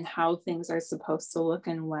and how things are supposed to look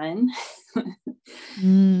and when.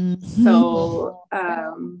 So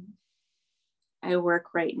I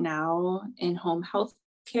work right now in home health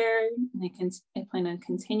care, and I plan on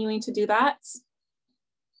continuing to do that.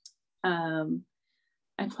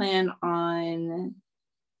 I plan on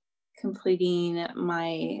completing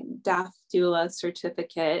my death doula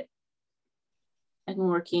certificate and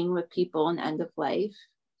working with people in end of life.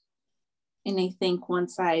 And I think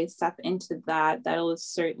once I step into that, that'll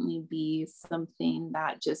certainly be something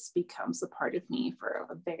that just becomes a part of me for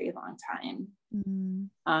a very long time.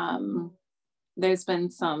 Mm-hmm. There's been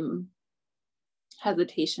some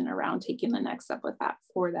hesitation around taking the next step with that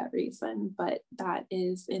for that reason, but that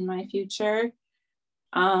is in my future.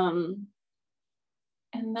 And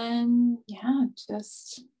then, yeah,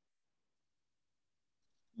 just,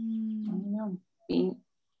 I don't know, being,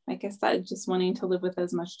 like I said, just wanting to live with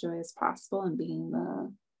as much joy as possible and being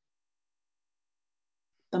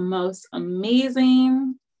the most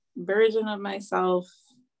amazing version of myself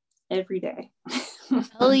every day.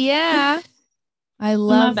 Oh yeah. I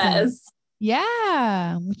love my that. best.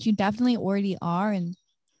 Yeah, which you definitely already are. And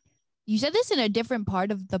you said this in a different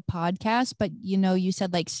part of the podcast, but you know, you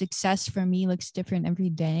said like success for me looks different every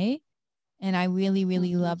day. And I really,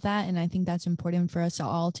 really love that. And I think that's important for us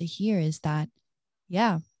all to hear is that,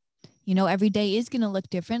 yeah, you know, every day is going to look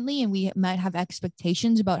differently and we might have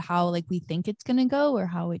expectations about how like we think it's going to go or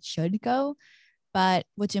how it should go. But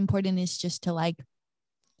what's important is just to like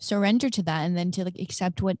surrender to that and then to like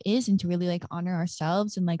accept what is and to really like honor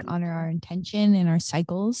ourselves and like honor our intention and our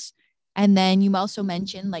cycles. And then you also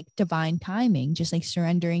mentioned like divine timing, just like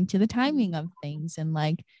surrendering to the timing of things and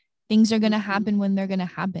like things are going to happen when they're going to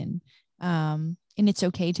happen. And it's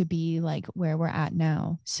okay to be like where we're at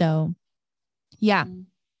now. So yeah,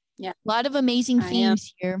 a lot of amazing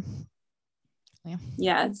themes here. Yeah.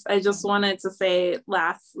 Yes, I just wanted to say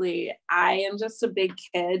lastly, I am just a big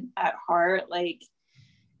kid at heart. Like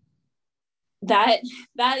that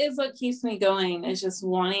is what keeps me going, is just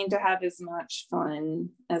wanting to have as much fun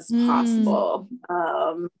as possible.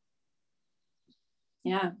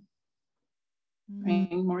 Yeah.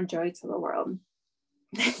 Bring more joy to the world.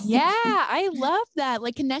 Yeah, I love that.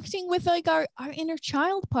 Like connecting with like our inner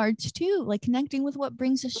child parts too, like connecting with what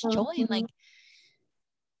brings us joy and like,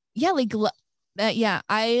 yeah, like that. Yeah,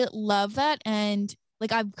 I love that. And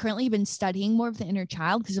like I've currently been studying more of the inner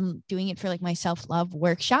child because I'm doing it for like my self-love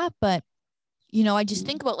workshop. But you know, I just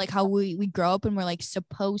think about like how we grow up and we're like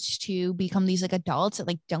supposed to become these like adults that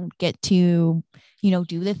like don't get to, you know,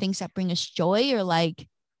 do the things that bring us joy or like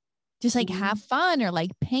just like have fun or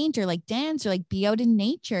like paint or like dance or like be out in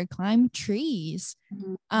nature, climb trees.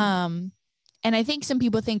 And I think some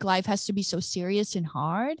people think life has to be so serious and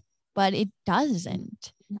hard, but it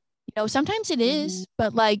doesn't. You know, sometimes it is,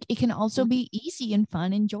 but like it can also be easy and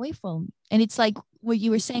fun and joyful. And it's like what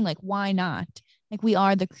you were saying, like, why not? Like we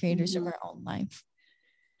are the creators of our own life.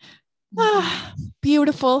 Ah,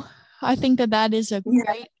 beautiful. I think that is a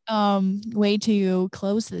great way to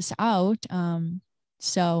close this out.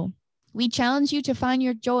 So we challenge you to find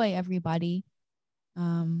your joy, everybody.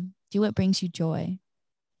 Do what brings you joy.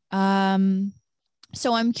 So I'm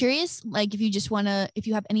curious, like if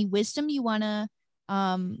you have any wisdom you want to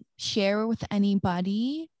share with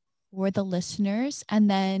anybody or the listeners, and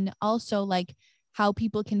then also like how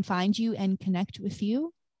people can find you and connect with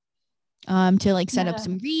you to like set up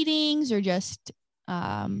some readings or just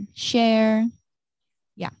share.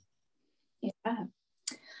 Yeah.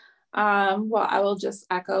 Well, I will just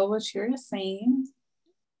echo what you're saying.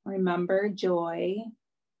 Remember joy.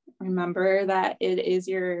 Remember that it is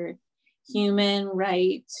your human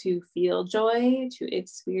right to feel joy, to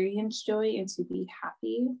experience joy, and to be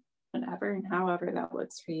happy whenever and however that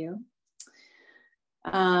looks for you.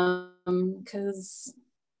 Because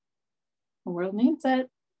the world needs it.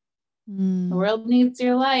 The world needs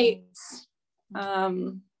your light.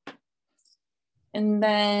 And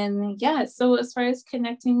then, yeah, so as far as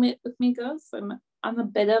connecting with me goes, I'm on a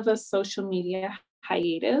bit of a social media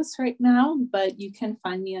hiatus right now, but you can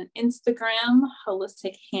find me on Instagram,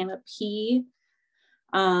 Holistic Hannah P.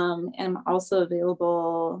 And I'm also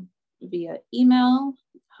available via email,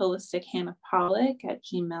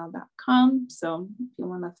 holistichannahpollack@gmail.com. So if you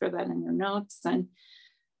want to throw that in your notes, and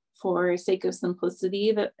for sake of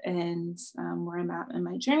simplicity and where I'm at in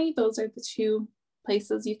my journey, those are the two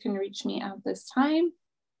places you can reach me at this time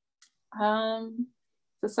to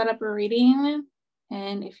set up a reading.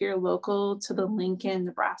 And if you're local to the Lincoln,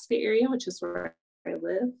 Nebraska area, which is where I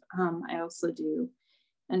live, I also do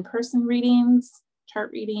in-person readings,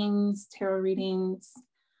 chart readings, tarot readings.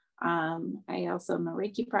 I also am a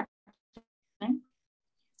Reiki practitioner.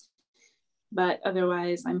 But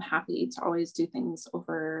otherwise, I'm happy to always do things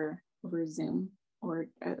over Zoom or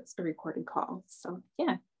as a recorded call. So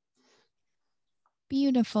yeah.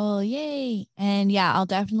 Beautiful. Yay. And yeah, I'll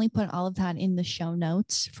definitely put all of that in the show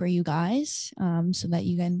notes for you guys, so that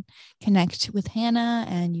you can connect with Hannah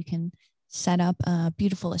and you can set up a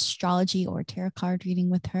beautiful astrology or tarot card reading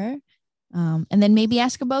with her. And then maybe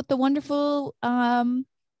ask about the wonderful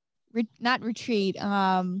not retreat,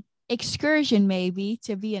 excursion maybe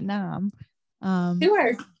to Vietnam.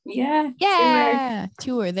 Tour. Yeah, tour. Yeah,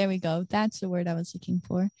 tour. There we go. That's the word I was looking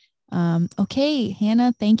for. Okay,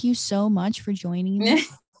 Hannah, thank you so much for joining me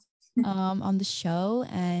on the show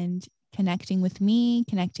and connecting with me,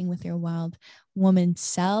 connecting with your wild woman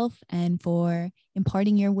self, and for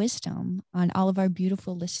imparting your wisdom on all of our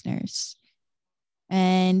beautiful listeners.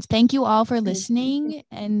 And thank you all for listening.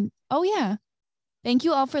 And oh, yeah, thank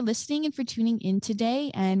you all for listening and for tuning in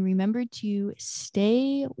today. And remember to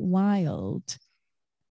stay wild.